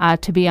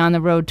to be on the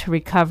road to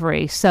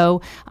recovery.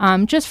 So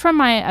just from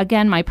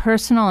my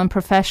personal and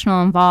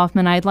professional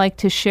involvement, I'd like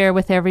to share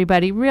with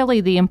everybody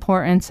really the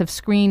importance of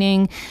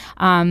screening.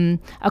 A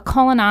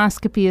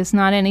colonoscopy is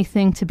not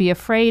anything to be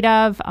afraid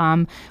of.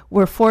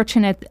 We're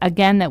fortunate,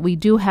 again, that we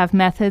do have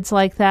methods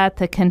like that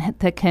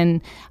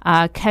can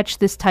catch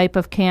this type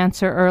of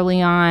cancer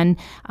early on.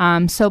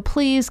 So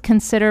please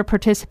consider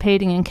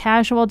participating in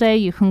Casual Day.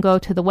 You can go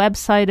to the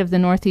website of the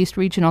Northeast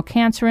Regional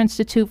Cancer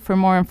Institute for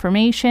more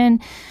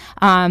information.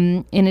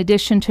 In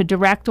addition to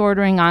direct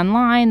ordering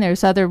online,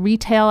 there's other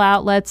retail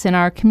outlets in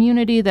our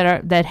community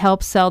that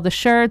help sell the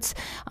shirts.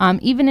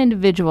 Even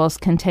individuals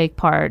can take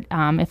part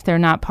if they're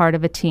not part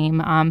of a team.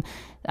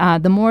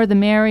 The more the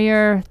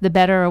merrier, the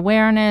better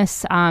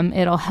awareness.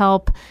 It'll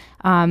help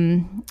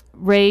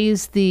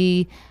raise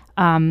the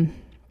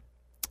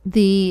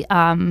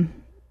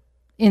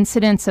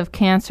incidence of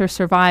cancer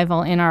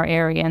survival in our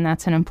area, and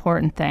that's an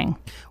important thing.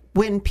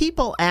 When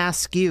people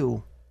ask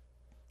you,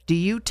 do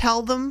you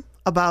tell them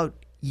about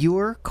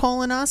your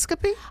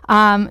colonoscopy?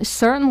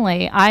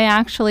 Certainly. I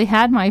actually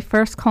had my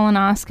first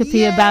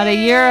colonoscopy about a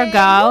year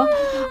ago.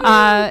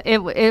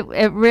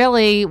 It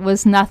really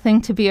was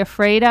nothing to be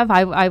afraid of.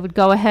 I would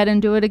go ahead and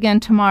do it again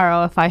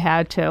tomorrow if I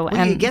had to.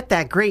 Well, you get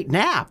that great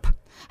nap.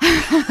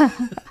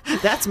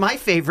 That's my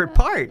favorite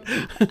part.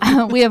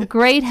 We have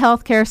great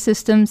healthcare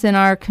systems in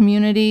our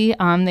community.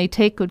 They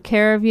take good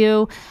care of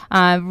you.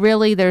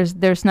 Really,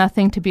 there's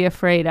nothing to be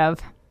afraid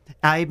of.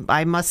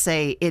 I must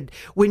say,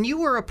 when you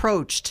were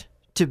approached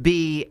to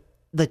be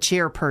the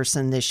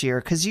chairperson this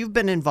year, because you've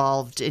been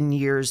involved in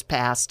years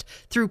past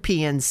through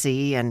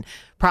PNC and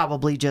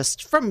probably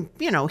just from,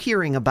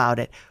 hearing about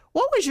it,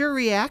 what was your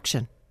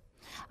reaction?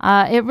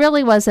 It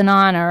really was an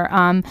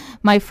honor.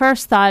 My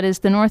first thought is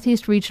the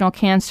Northeast Regional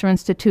Cancer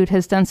Institute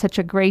has done such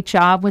a great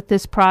job with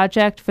this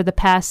project for the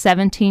past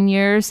 17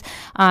 years,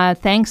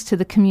 thanks to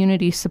the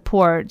community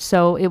support.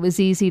 So it was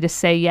easy to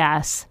say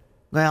yes.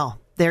 Well,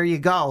 there you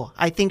go.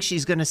 I think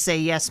she's going to say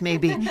yes,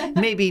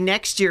 maybe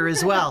next year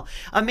as well.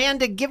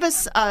 Amanda, give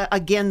us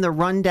again the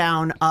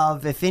rundown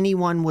of if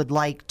anyone would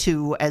like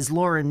to, as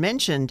Lauren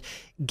mentioned,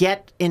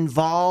 get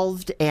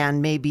involved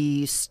and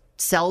maybe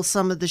sell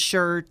some of the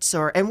shirts,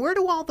 and where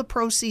do all the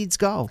proceeds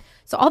go?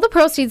 So all the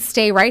proceeds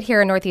stay right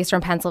here in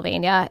northeastern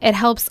Pennsylvania. It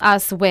helps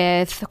us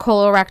with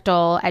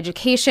colorectal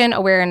education,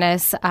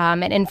 awareness,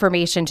 and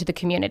information to the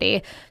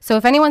community. So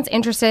if anyone's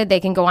interested,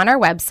 they can go on our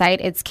website.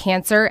 It's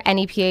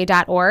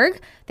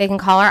cancernepa.org. They can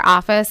call our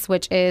office,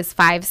 which is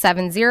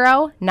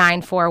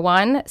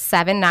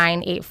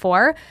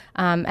 570-941-7984.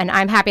 And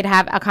I'm happy to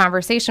have a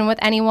conversation with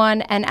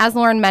anyone. And as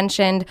Lauren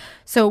mentioned,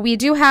 so we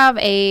do have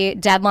a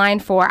deadline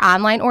for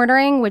online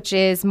ordering, which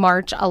is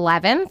March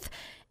 11th.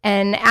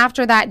 And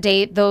after that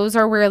date, those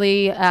are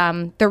really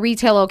the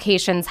retail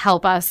locations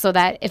help us so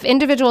that if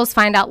individuals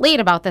find out late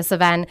about this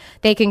event,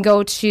 they can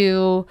go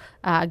to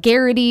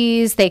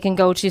Garrity's, they can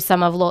go to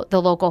some of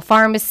the local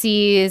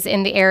pharmacies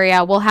in the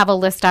area. We'll have a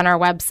list on our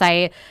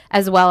website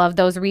as well of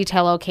those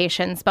retail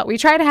locations. But we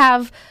try to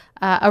have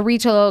a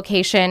retail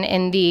location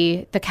in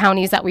the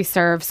counties that we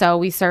serve. So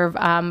we serve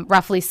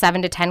roughly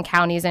 7 to 10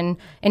 counties in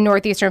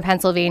northeastern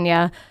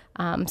Pennsylvania.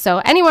 So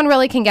anyone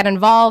really can get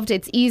involved.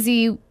 It's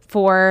easy.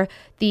 For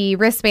the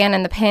wristband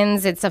and the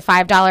pins, it's a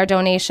 $5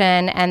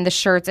 donation, and the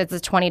shirts, it's a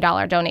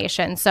 $20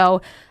 donation.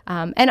 So,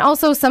 and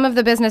also some of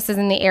the businesses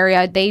in the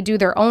area, they do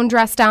their own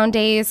dress down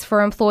days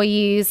for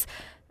employees.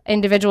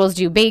 Individuals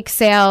do bake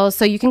sales.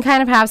 So you can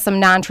kind of have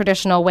some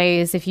non-traditional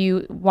ways if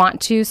you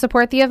want to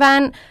support the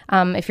event,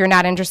 if you're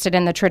not interested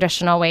in the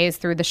traditional ways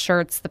through the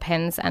shirts, the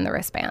pins, and the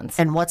wristbands.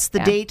 And what's the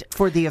date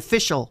for the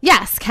official?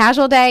 Yes,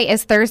 Casual Day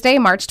is Thursday,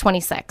 March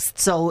 26th.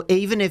 So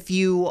even if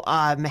you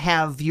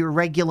have your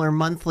regular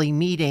monthly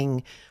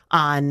meeting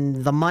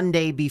on the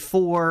Monday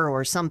before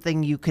or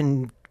something, you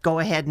can go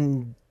ahead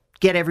and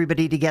get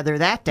everybody together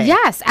that day.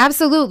 Yes,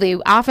 absolutely.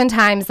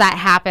 Oftentimes that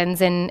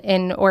happens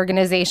in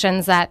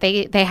organizations that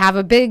they have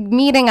a big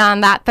meeting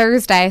on that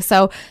Thursday,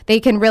 so they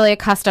can really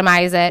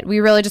customize it. We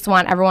really just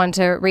want everyone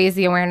to raise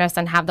the awareness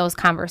and have those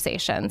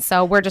conversations.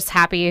 So we're just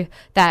happy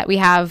that we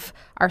have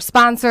our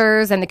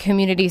sponsors and the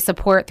community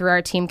support through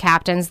our team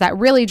captains that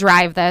really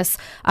drive this,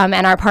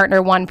 and our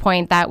partner One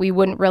Point, that we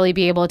wouldn't really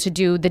be able to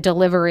do the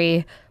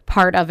delivery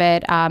part of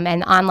it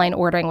and online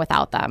ordering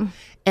without them.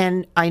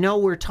 And I know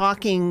we're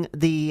talking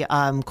the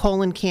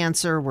colon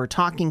cancer, we're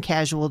talking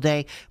Casual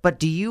Day, but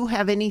do you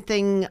have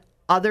anything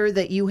other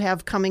that you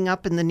have coming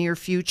up in the near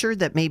future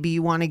that maybe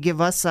you want to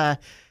give us a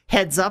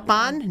heads up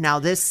on?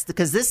 Now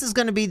because this is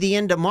going to be the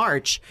end of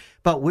March,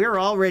 but we're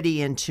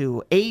already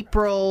into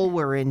April,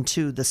 we're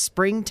into the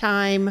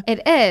springtime.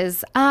 It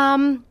is.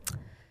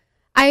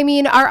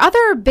 Our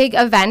other big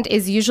event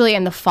is usually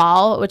in the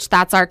fall, which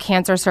that's our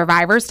Cancer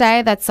Survivors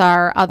Day. That's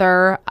our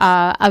other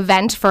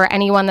event for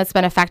anyone that's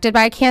been affected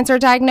by a cancer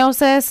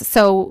diagnosis.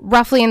 So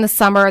roughly in the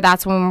summer,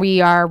 that's when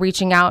we are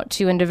reaching out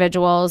to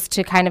individuals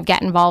to kind of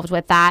get involved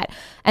with that.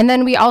 And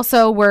then we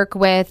also work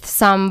with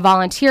some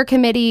volunteer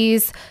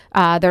committees.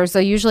 There's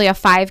usually a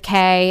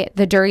 5K.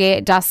 The Dirty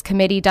at Dusk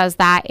Committee does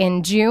that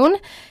in June.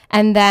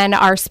 And then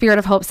our Spirit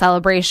of Hope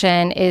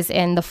celebration is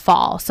in the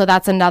fall. So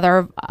that's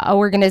another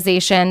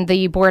organization,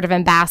 the Board of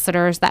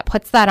Ambassadors, that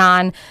puts that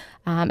on.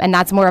 And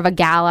that's more of a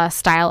gala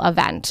style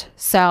event.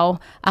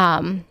 So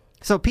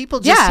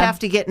people just have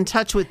to get in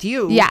touch with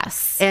you.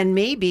 Yes. And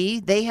maybe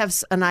they have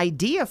an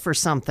idea for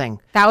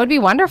something. That would be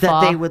wonderful.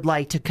 That they would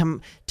like to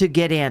come to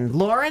get in.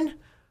 Lauren,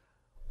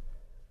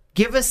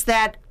 give us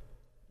that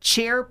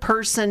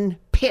chairperson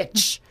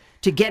pitch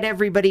to get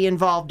everybody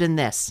involved in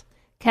this.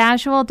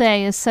 Casual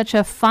Day is such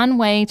a fun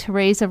way to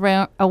raise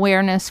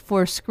awareness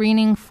for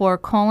screening for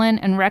colon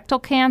and rectal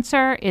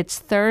cancer. It's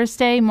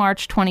Thursday,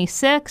 March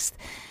 26th.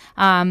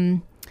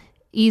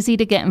 Easy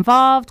to get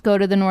involved. Go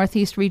to the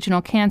Northeast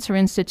Regional Cancer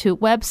Institute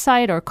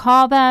website or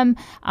call them.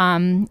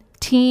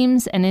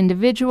 teams and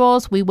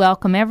individuals. We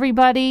welcome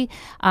everybody.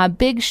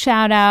 Big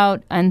shout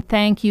out and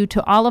thank you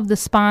to all of the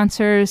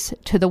sponsors,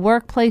 to the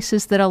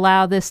workplaces that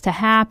allow this to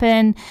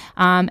happen,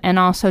 and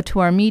also to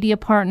our media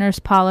partners.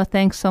 Paula,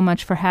 thanks so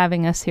much for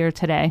having us here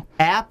today.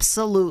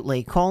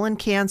 Absolutely. Colon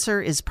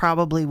cancer is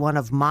probably one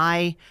of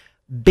my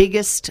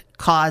biggest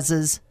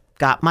causes.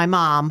 Got my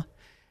mom.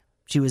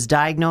 She was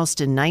diagnosed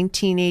in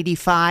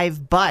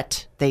 1985,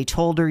 but they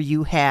told her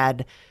you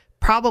had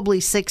probably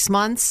 6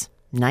 months,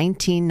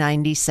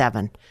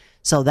 1997.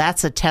 So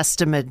that's a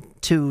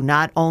testament to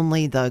not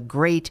only the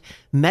great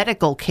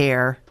medical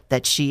care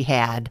that she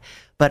had,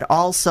 but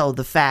also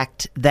the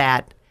fact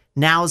that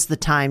now's the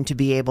time to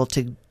be able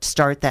to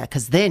start that,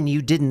 because then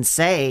you didn't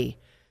say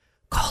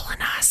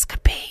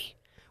colonoscopy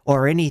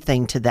or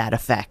anything to that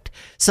effect.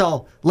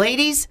 So,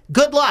 ladies,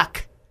 good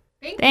luck.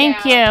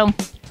 Thank you.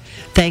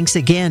 Thanks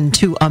again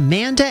to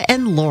Amanda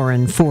and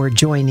Lauren for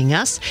joining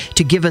us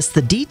to give us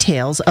the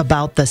details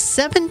about the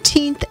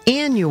 17th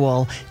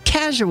annual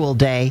Casual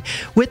Day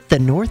with the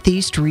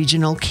Northeast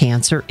Regional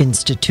Cancer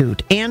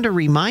Institute. And a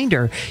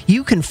reminder,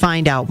 you can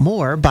find out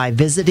more by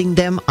visiting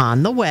them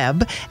on the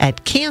web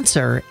at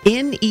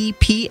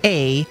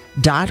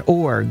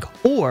cancernepa.org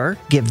or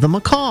give them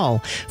a call,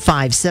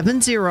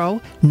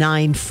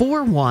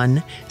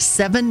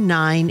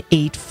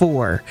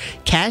 570-941-7984.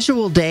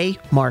 Casual Day,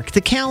 mark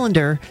the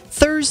calendar,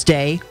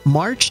 Thursday,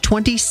 March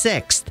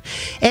 26th.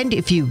 And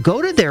if you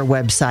go to their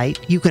website,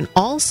 you can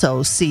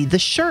also see the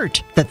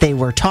shirt that they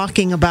were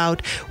talking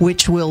about,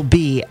 which will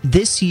be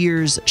this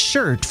year's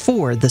shirt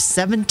for the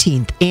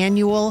 17th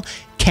annual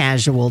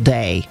Casual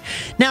Day.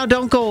 Now,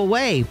 don't go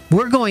away.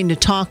 We're going to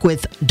talk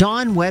with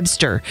Dawn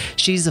Webster.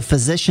 She's a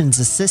physician's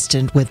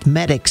assistant with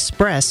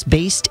MedExpress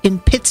based in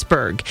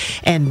Pittsburgh.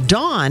 And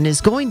Dawn is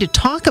going to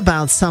talk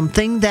about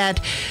something that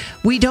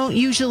we don't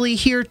usually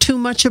hear too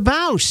much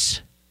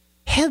about.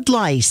 Head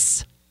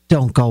lice.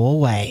 Don't go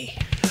away.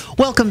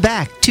 Welcome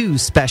back to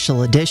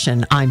Special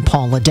Edition. I'm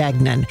Paula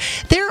Dagnan.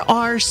 There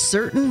are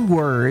certain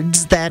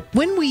words that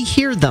when we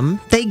hear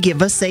them, they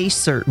give us a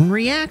certain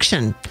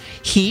reaction.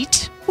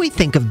 Heat, we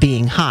think of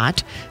being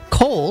hot.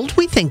 Cold,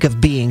 we think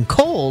of being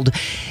cold.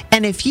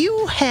 And if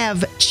you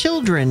have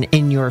children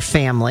in your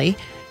family,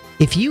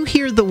 if you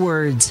hear the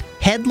words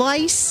head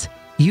lice,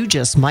 you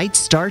just might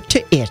start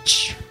to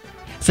itch.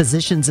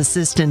 Physician's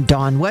assistant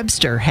Dawn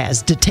Webster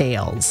has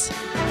details.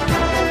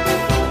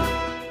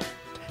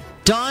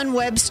 Dawn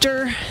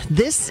Webster,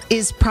 this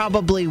is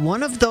probably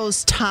one of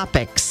those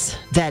topics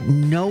that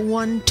no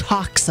one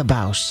talks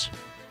about.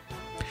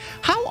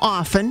 How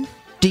often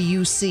do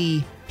you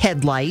see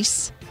head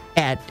lice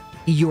at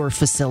your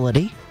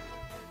facility?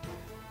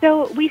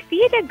 So we see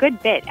it a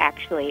good bit,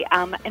 actually.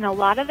 And a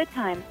lot of the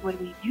times when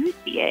we do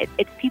see it,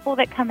 it's people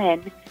that come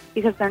in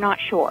because they're not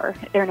sure.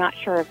 They're not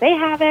sure if they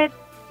have it,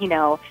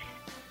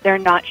 they're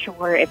not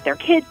sure if their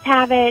kids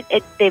have it.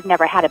 They've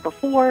never had it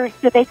before.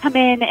 So they come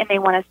in and they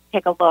want us to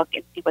take a look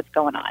and see what's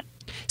going on.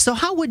 So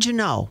how would you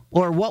know?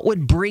 Or what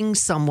would bring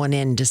someone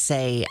in to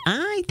say,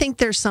 I think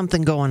there's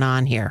something going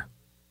on here?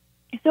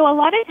 So a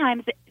lot of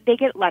times they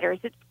get letters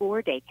at school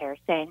or daycare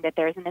saying that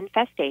there's an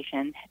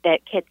infestation,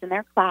 that kids in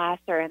their class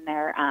or in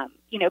their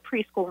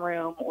preschool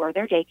room or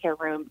their daycare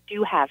room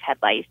do have head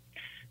lice.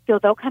 So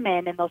they'll come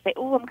in and they'll say,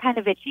 oh, I'm kind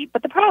of itchy.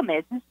 But the problem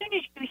is, as soon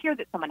as you hear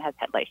that someone has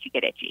head lice, you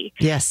get itchy.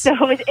 Yes. So,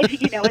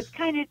 it's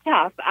kind of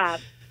tough.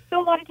 So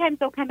a lot of times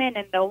they'll come in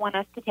and they'll want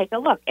us to take a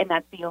look. And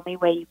that's the only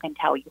way you can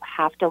tell. You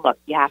have to look.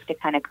 You have to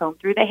kind of comb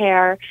through the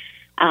hair,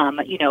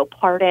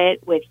 part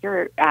it with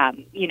your,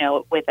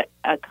 with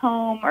a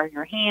comb or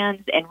your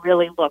hands and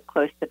really look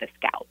close to the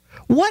scalp.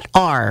 What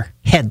are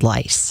head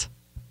lice?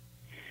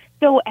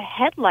 So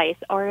head lice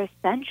are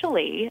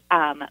essentially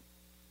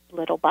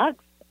little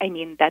bugs. I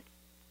mean, that's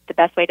the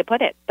best way to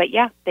put it. But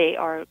yeah, they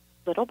are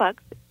little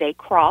bugs. They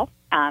crawl.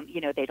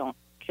 They don't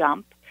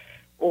jump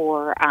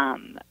or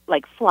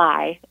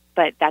fly,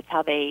 but that's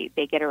how they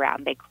get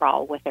around. They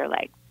crawl with their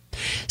legs.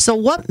 So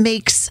what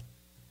makes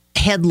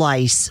head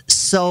lice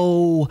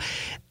so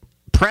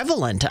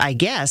prevalent, I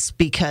guess,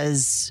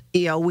 because,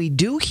 we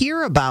do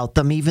hear about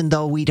them even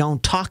though we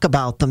don't talk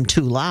about them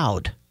too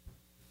loud?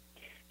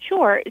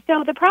 Sure.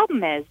 So the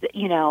problem is,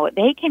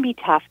 they can be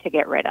tough to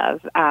get rid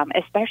of,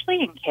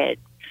 especially in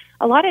kids.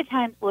 A lot of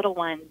times little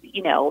ones,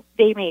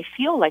 they may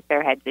feel like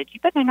their head's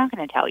itchy, but they're not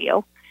going to tell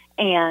you.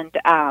 And,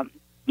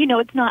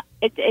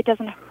 it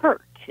doesn't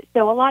hurt.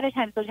 So a lot of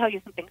times they'll tell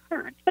you something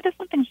hurts, but if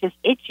something's just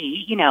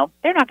itchy,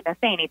 they're not going to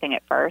say anything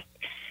at first.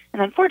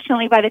 And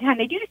unfortunately, by the time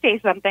they do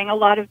say something, a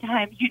lot of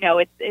times,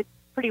 it's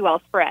pretty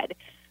well spread.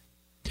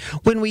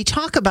 When we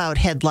talk about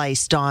head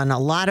lice, Dawn, a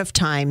lot of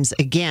times,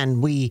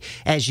 again,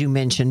 as you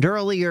mentioned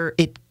earlier,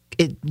 it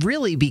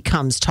really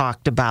becomes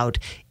talked about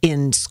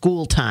in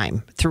school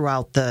time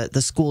throughout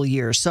the school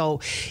year.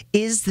 So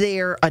is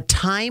there a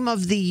time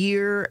of the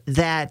year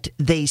that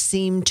they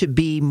seem to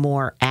be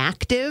more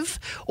active,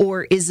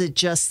 or is it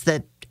just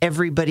that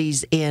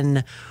everybody's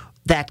in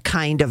that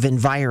kind of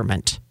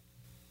environment?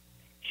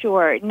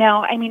 Sure.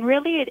 No, I mean,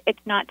 really, it's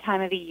not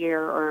time of the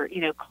year or,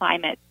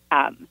 climate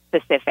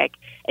specific.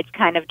 It's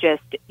kind of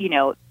just,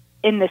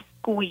 in the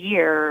school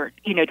year,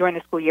 during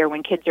the school year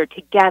when kids are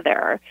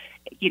together,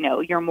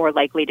 you're more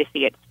likely to see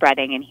it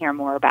spreading and hear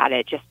more about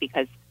it just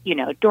because,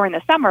 during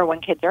the summer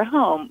when kids are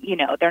home,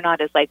 they're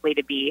not as likely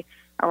to be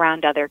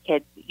around other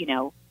kids,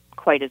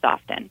 quite as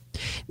often.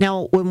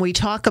 Now, when we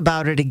talk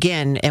about it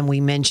again, and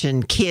we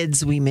mention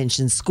kids, we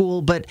mention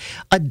school, but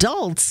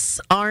adults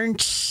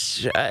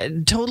aren't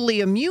totally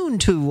immune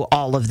to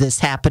all of this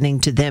happening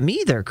to them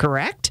either,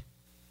 correct?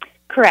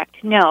 Correct.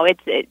 No,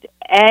 it's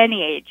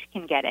any age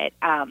can get it.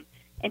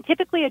 And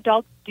typically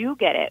adults do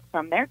get it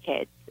from their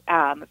kids,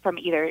 from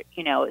either,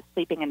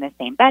 sleeping in the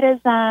same bed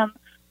as them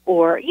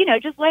or,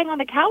 just laying on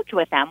the couch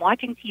with them,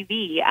 watching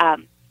TV.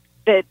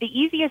 The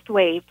easiest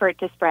way for it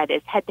to spread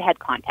is head-to-head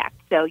contact.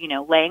 So,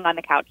 laying on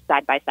the couch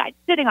side by side,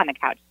 sitting on the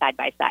couch side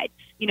by side,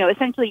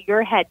 essentially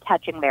your head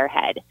touching their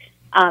head.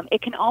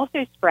 It can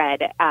also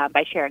spread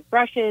by sharing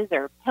brushes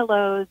or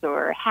pillows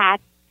or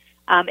hats.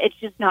 It's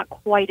just not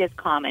quite as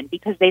common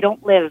because they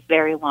don't live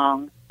very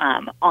long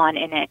on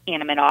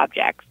inanimate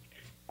objects.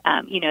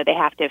 They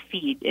have to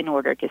feed in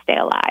order to stay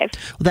alive.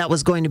 Well, that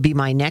was going to be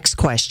my next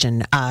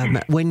question.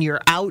 When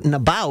you're out and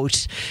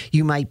about,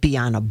 you might be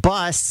on a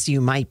bus, you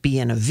might be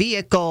in a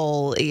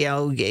vehicle,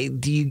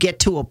 you get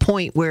to a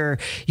point where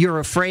you're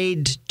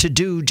afraid to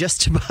do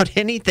just about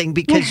anything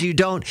because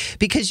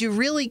you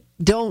really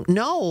don't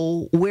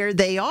know where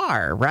they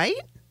are, right?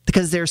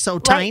 Because they're so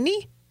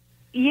tiny?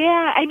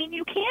 Yeah,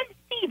 you can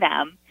see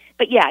them.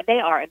 But yeah, they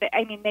are.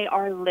 They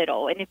are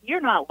little, and if you're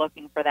not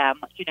looking for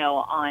them,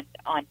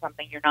 on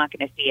something, you're not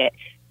going to see it.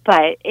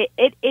 But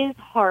it is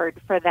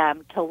hard for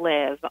them to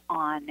live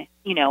on,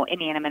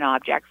 inanimate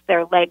objects.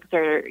 Their legs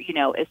are,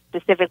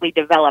 specifically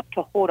developed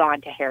to hold on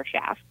to hair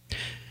shafts.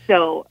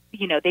 So,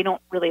 they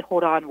don't really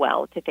hold on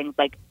well to things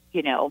like,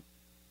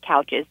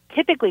 couches.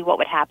 Typically, what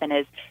would happen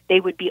is they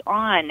would be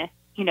on,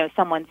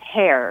 someone's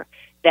hair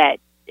that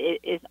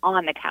is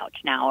on the couch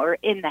now or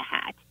in the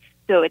hat.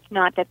 So it's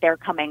not that they're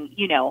coming,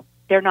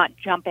 they're not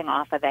jumping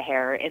off of the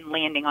hair and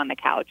landing on the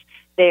couch.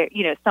 They're,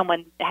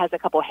 someone has a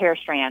couple hair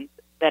strands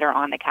that are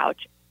on the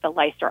couch. The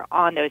lice are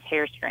on those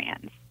hair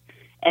strands.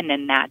 And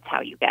then that's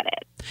how you get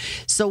it.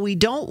 So we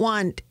don't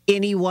want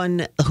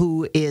anyone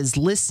who is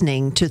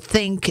listening to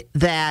think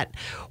that,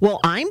 well,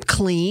 I'm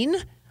clean.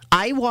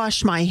 I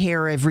wash my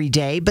hair every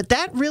day, but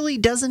that really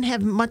doesn't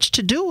have much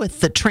to do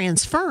with the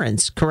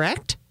transference,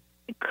 correct?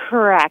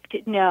 Correct.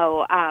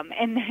 No.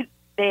 And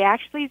they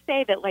actually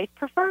say that lice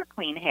prefer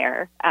clean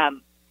hair.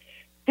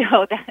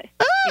 So that,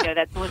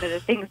 that's one of the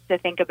things to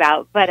think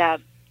about.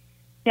 But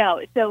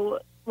no, so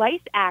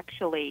lice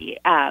actually,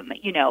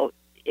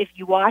 if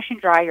you wash and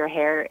dry your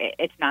hair,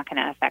 it's not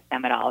going to affect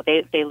them at all.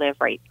 They live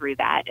right through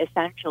that.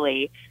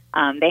 Essentially,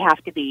 they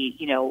have to be,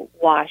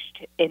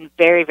 washed in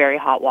very, very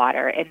hot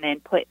water and then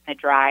put in the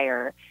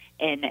dryer,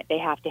 and they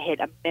have to hit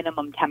a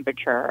minimum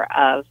temperature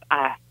of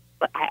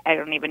I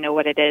don't even know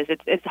what it is.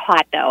 It's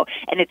hot though,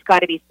 and it's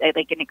got to be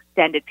like an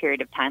extended period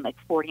of time, like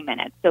 40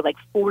 minutes. So like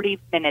 40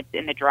 minutes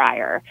in the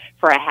dryer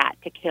for a hat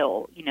to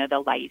kill,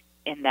 the lice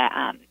in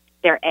the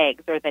their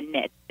eggs or the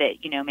nits that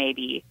may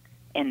be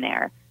in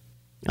there.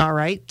 All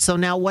right. So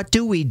now, what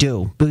do we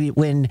do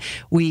when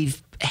we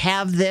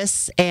have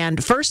this?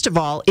 And first of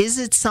all, is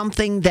it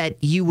something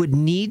that you would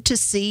need to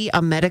see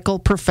a medical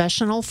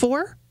professional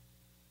for?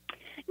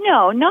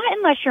 No, not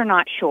unless you're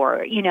not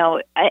sure,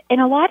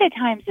 and a lot of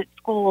times at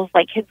schools,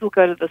 like kids will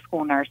go to the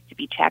school nurse to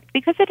be checked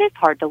because it is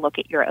hard to look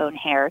at your own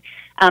hair.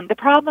 The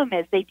problem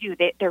is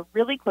they're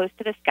really close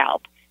to the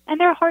scalp and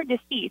they're hard to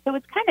see. So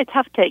it's kind of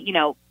tough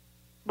to,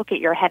 look at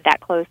your head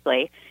that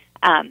closely.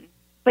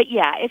 But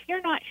yeah, if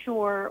you're not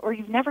sure or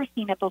you've never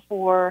seen it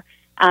before,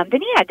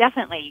 then yeah,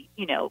 definitely,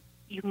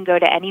 you can go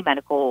to any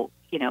medical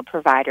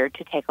provider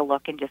to take a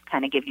look and just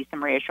kind of give you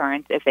some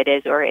reassurance if it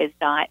is or is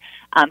not.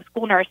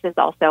 School nurses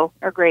also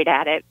are great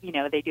at it.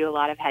 They do a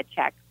lot of head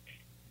checks.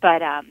 But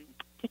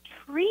to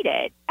treat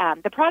it,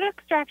 the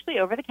products are actually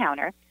over the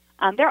counter.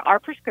 There are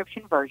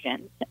prescription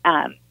versions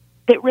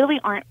that really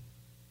aren't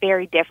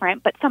very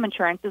different, but some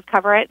insurances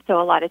cover it.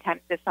 So a lot of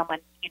times if someone,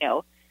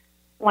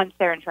 wants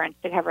their insurance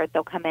to cover it,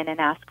 they'll come in and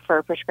ask for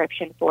a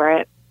prescription for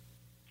it.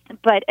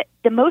 But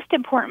the most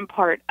important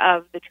part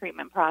of the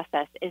treatment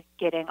process is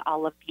getting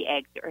all of the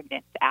eggs or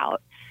nits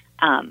out.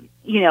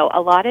 A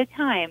lot of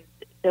times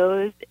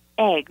those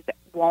eggs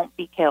won't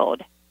be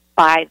killed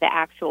by the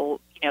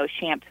actual,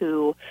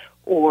 shampoo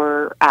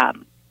or,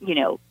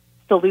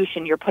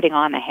 solution you're putting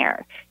on the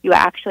hair. You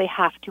actually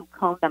have to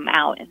comb them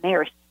out, and they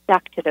are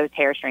stuck to those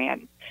hair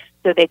strands.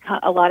 So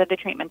a lot of the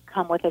treatments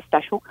come with a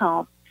special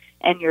comb,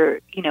 and you're,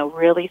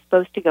 really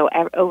supposed to go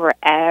over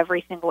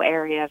every single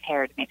area of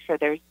hair to make sure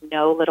there's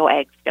no little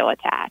eggs still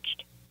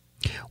attached.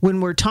 When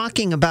we're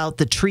talking about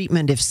the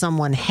treatment, if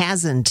someone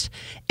hasn't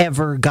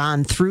ever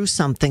gone through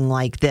something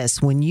like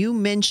this, when you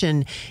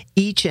mention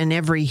each and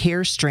every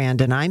hair strand,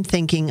 and I'm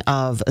thinking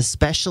of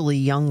especially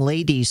young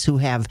ladies who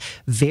have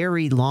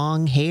very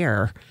long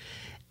hair,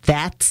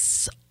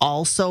 that's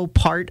also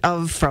part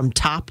of from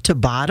top to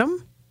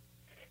bottom?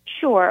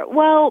 Sure.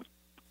 Well,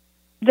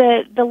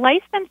 the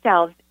lice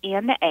themselves,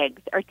 and the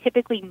eggs are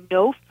typically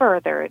no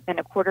further than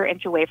a quarter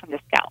inch away from the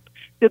scalp.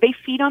 So they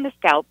feed on the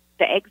scalp.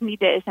 The eggs need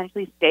to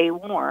essentially stay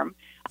warm.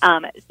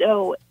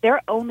 So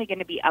they're only going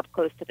to be up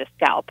close to the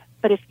scalp.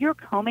 But if you're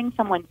combing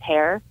someone's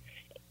hair,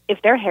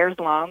 if their hair's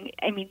long,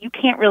 I mean, you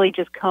can't really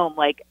just comb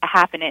like a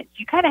half an inch.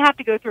 You kind of have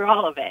to go through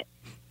all of it.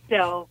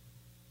 So,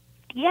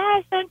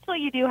 yeah, essentially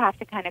you do have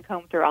to kind of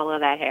comb through all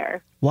of that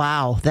hair.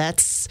 Wow, that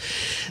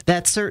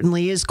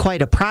certainly is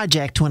quite a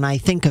project when I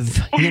think of,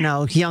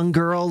 young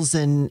girls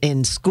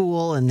in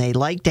school and they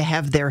like to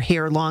have their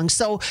hair long.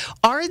 So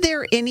are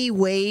there any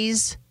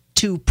ways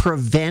to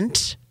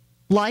prevent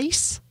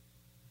lice?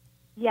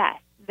 Yes,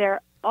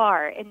 there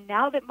are. And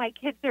now that my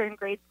kids are in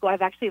grade school,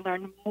 I've actually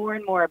learned more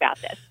and more about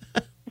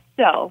this.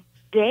 So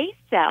they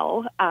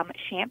sell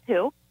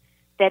shampoo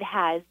that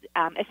has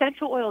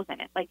essential oils in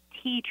it, like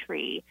tea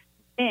tree,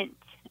 mint.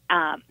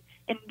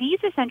 And these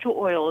essential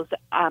oils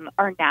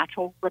are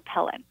natural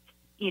repellents.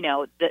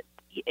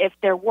 If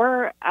there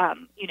were,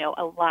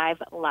 a live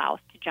louse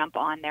to jump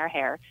on their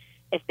hair,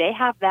 if they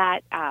have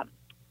that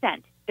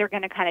scent, they're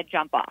going to kind of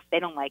jump off. They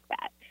don't like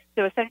that.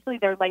 So essentially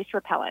they're lice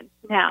repellents.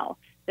 Now,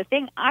 the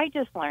thing I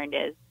just learned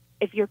is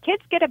if your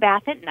kids get a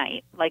bath at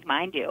night, like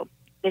mine do,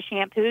 the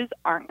shampoos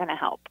aren't going to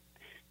help.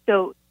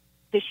 So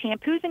the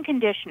shampoos and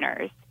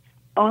conditioners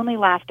only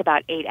last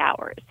about 8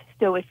 hours.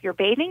 So if you're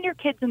bathing your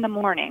kids in the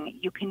morning,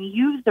 you can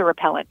use the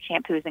repellent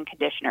shampoos and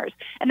conditioners,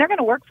 and they're going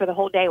to work for the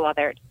whole day while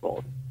they're at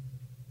school.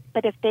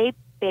 But if they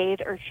bathe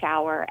or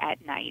shower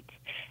at night,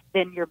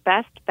 then your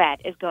best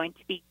bet is going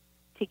to be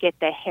to get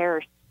the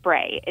hair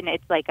spray, and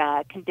it's like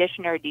a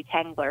conditioner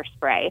detangler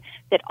spray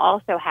that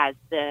also has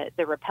the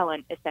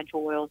repellent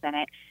essential oils in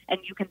it, and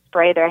you can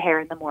spray their hair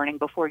in the morning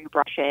before you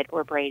brush it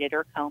or braid it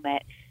or comb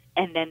it,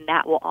 and then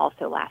that will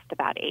also last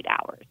about 8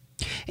 hours.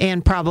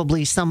 And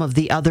probably some of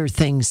the other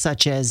things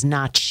such as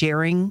not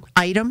sharing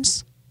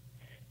items?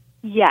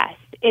 Yes,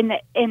 and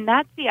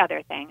that's the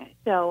other thing.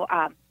 So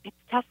it's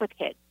tough with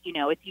kids.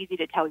 It's easy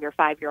to tell your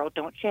 5-year-old,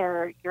 don't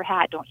share your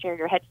hat, don't share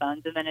your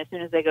headphones, and then as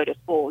soon as they go to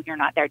school, you're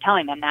not there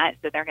telling them that,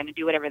 so they're going to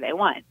do whatever they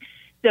want.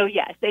 So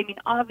yes, I mean,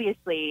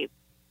 obviously,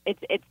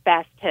 it's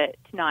best to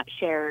not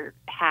share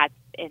hats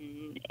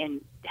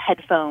and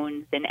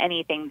headphones and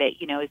anything that,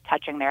 is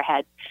touching their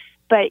heads.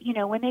 But,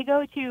 when they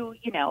go to,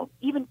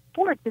 even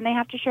sports and they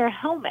have to share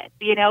helmets,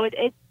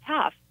 it's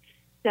tough.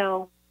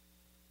 So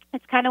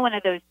it's kind of one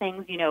of those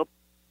things,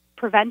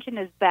 prevention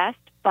is best,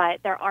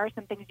 but there are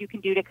some things you can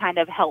do to kind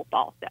of help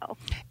also.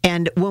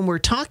 And when we're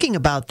talking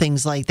about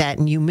things like that,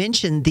 and you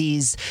mentioned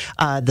these,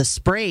 the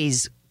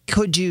sprays,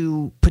 could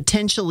you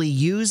potentially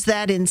use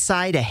that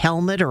inside a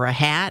helmet or a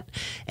hat?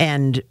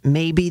 And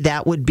maybe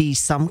that would be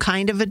some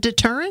kind of a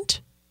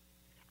deterrent?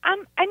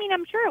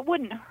 I'm sure it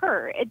wouldn't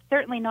hurt. It's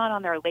certainly not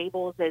on their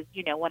labels as,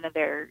 one of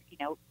their,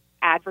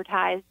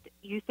 advertised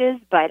uses,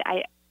 but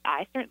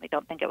I certainly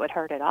don't think it would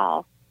hurt at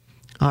all.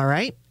 All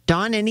right.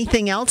 Dawn,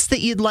 anything else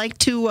that you'd like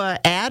to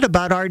add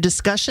about our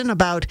discussion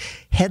about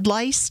head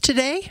lice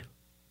today?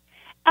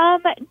 No,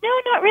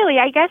 not really.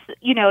 I guess,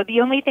 the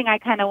only thing I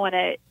kind of want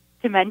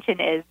to mention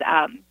is,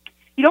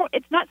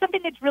 it's not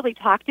something that's really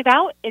talked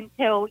about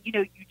until, you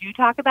do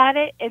talk about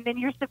it, and then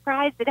you're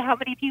surprised at how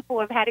many people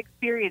have had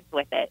experience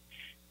with it.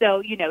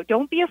 So,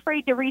 don't be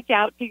afraid to reach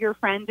out to your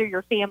friends or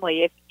your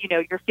family if,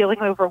 you're feeling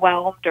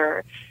overwhelmed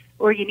or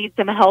you need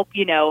some help,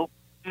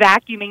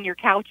 vacuuming your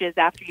couches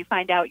after you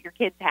find out your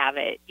kids have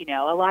it.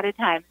 A lot of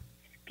times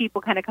people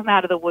kind of come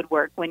out of the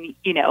woodwork when,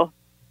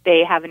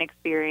 they have an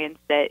experience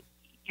that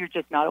you're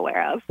just not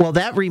aware of. Well,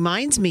 that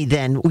reminds me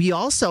then, we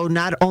also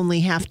not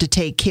only have to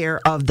take care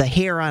of the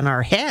hair on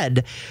our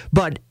head,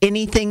 but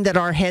anything that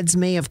our heads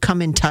may have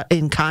come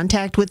in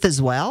contact with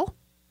as well?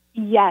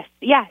 Yes.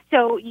 Yeah.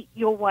 So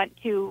you'll want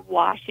to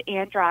wash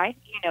and dry,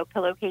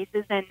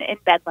 pillowcases and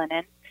bed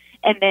linen,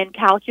 and then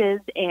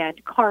couches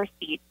and car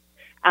seats.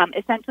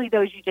 Essentially,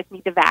 those you just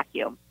need to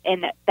vacuum,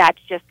 and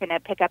that's just going to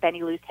pick up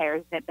any loose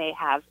hairs that may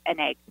have an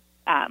egg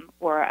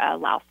or a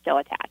louse still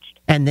attached.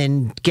 And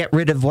then get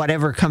rid of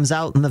whatever comes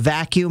out in the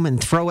vacuum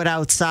and throw it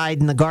outside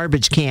in the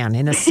garbage can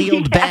in a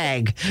sealed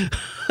bag.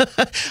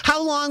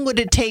 How long would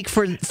it take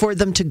for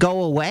them to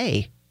go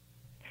away?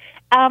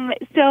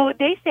 So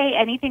they say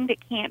anything that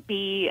can't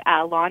be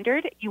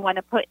laundered, you want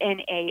to put in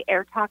a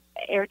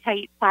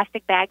airtight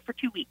plastic bag for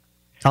 2 weeks.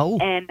 Oh.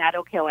 And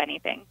that'll kill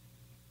anything.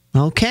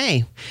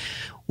 Okay.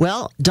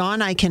 Well,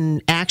 Dawn, I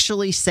can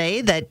actually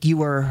say that you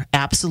were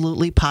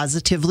absolutely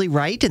positively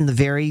right in the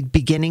very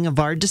beginning of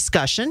our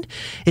discussion.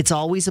 It's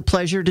always a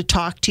pleasure to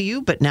talk to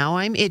you, but now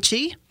I'm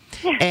itchy.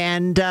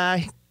 And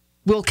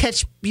we'll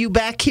catch you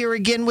back here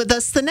again with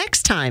us the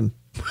next time.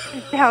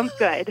 Sounds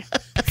good.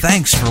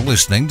 Thanks for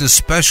listening to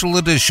Special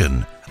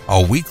Edition,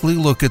 a weekly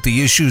look at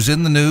the issues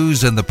in the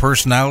news and the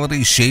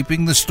personalities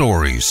shaping the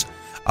stories,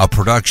 a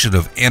production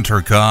of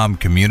Entercom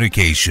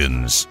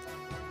Communications.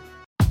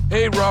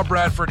 Hey, Rob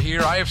Bradford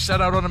here. I have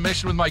set out on a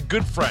mission with my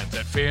good friends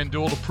at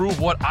FanDuel to prove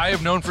what I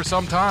have known for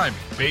some time.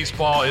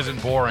 Baseball isn't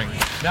boring.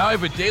 Now I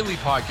have a daily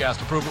podcast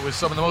to prove it with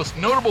some of the most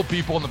notable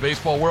people in the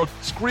baseball world,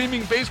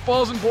 screaming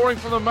baseball isn't boring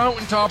from the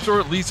mountaintops, or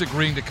at least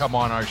agreeing to come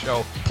on our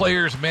show.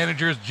 Players,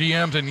 managers,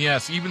 GMs, and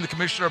yes, even the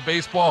commissioner of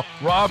baseball,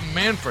 Rob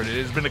Manfred.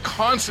 It has been a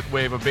constant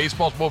wave of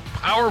baseball's most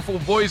powerful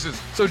voices.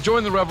 So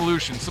join the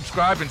revolution.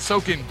 Subscribe and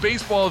soak in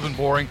Baseball Isn't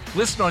Boring.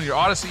 Listen on your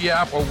Odyssey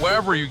app or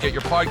wherever you get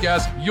your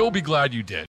podcasts. You'll be glad you did.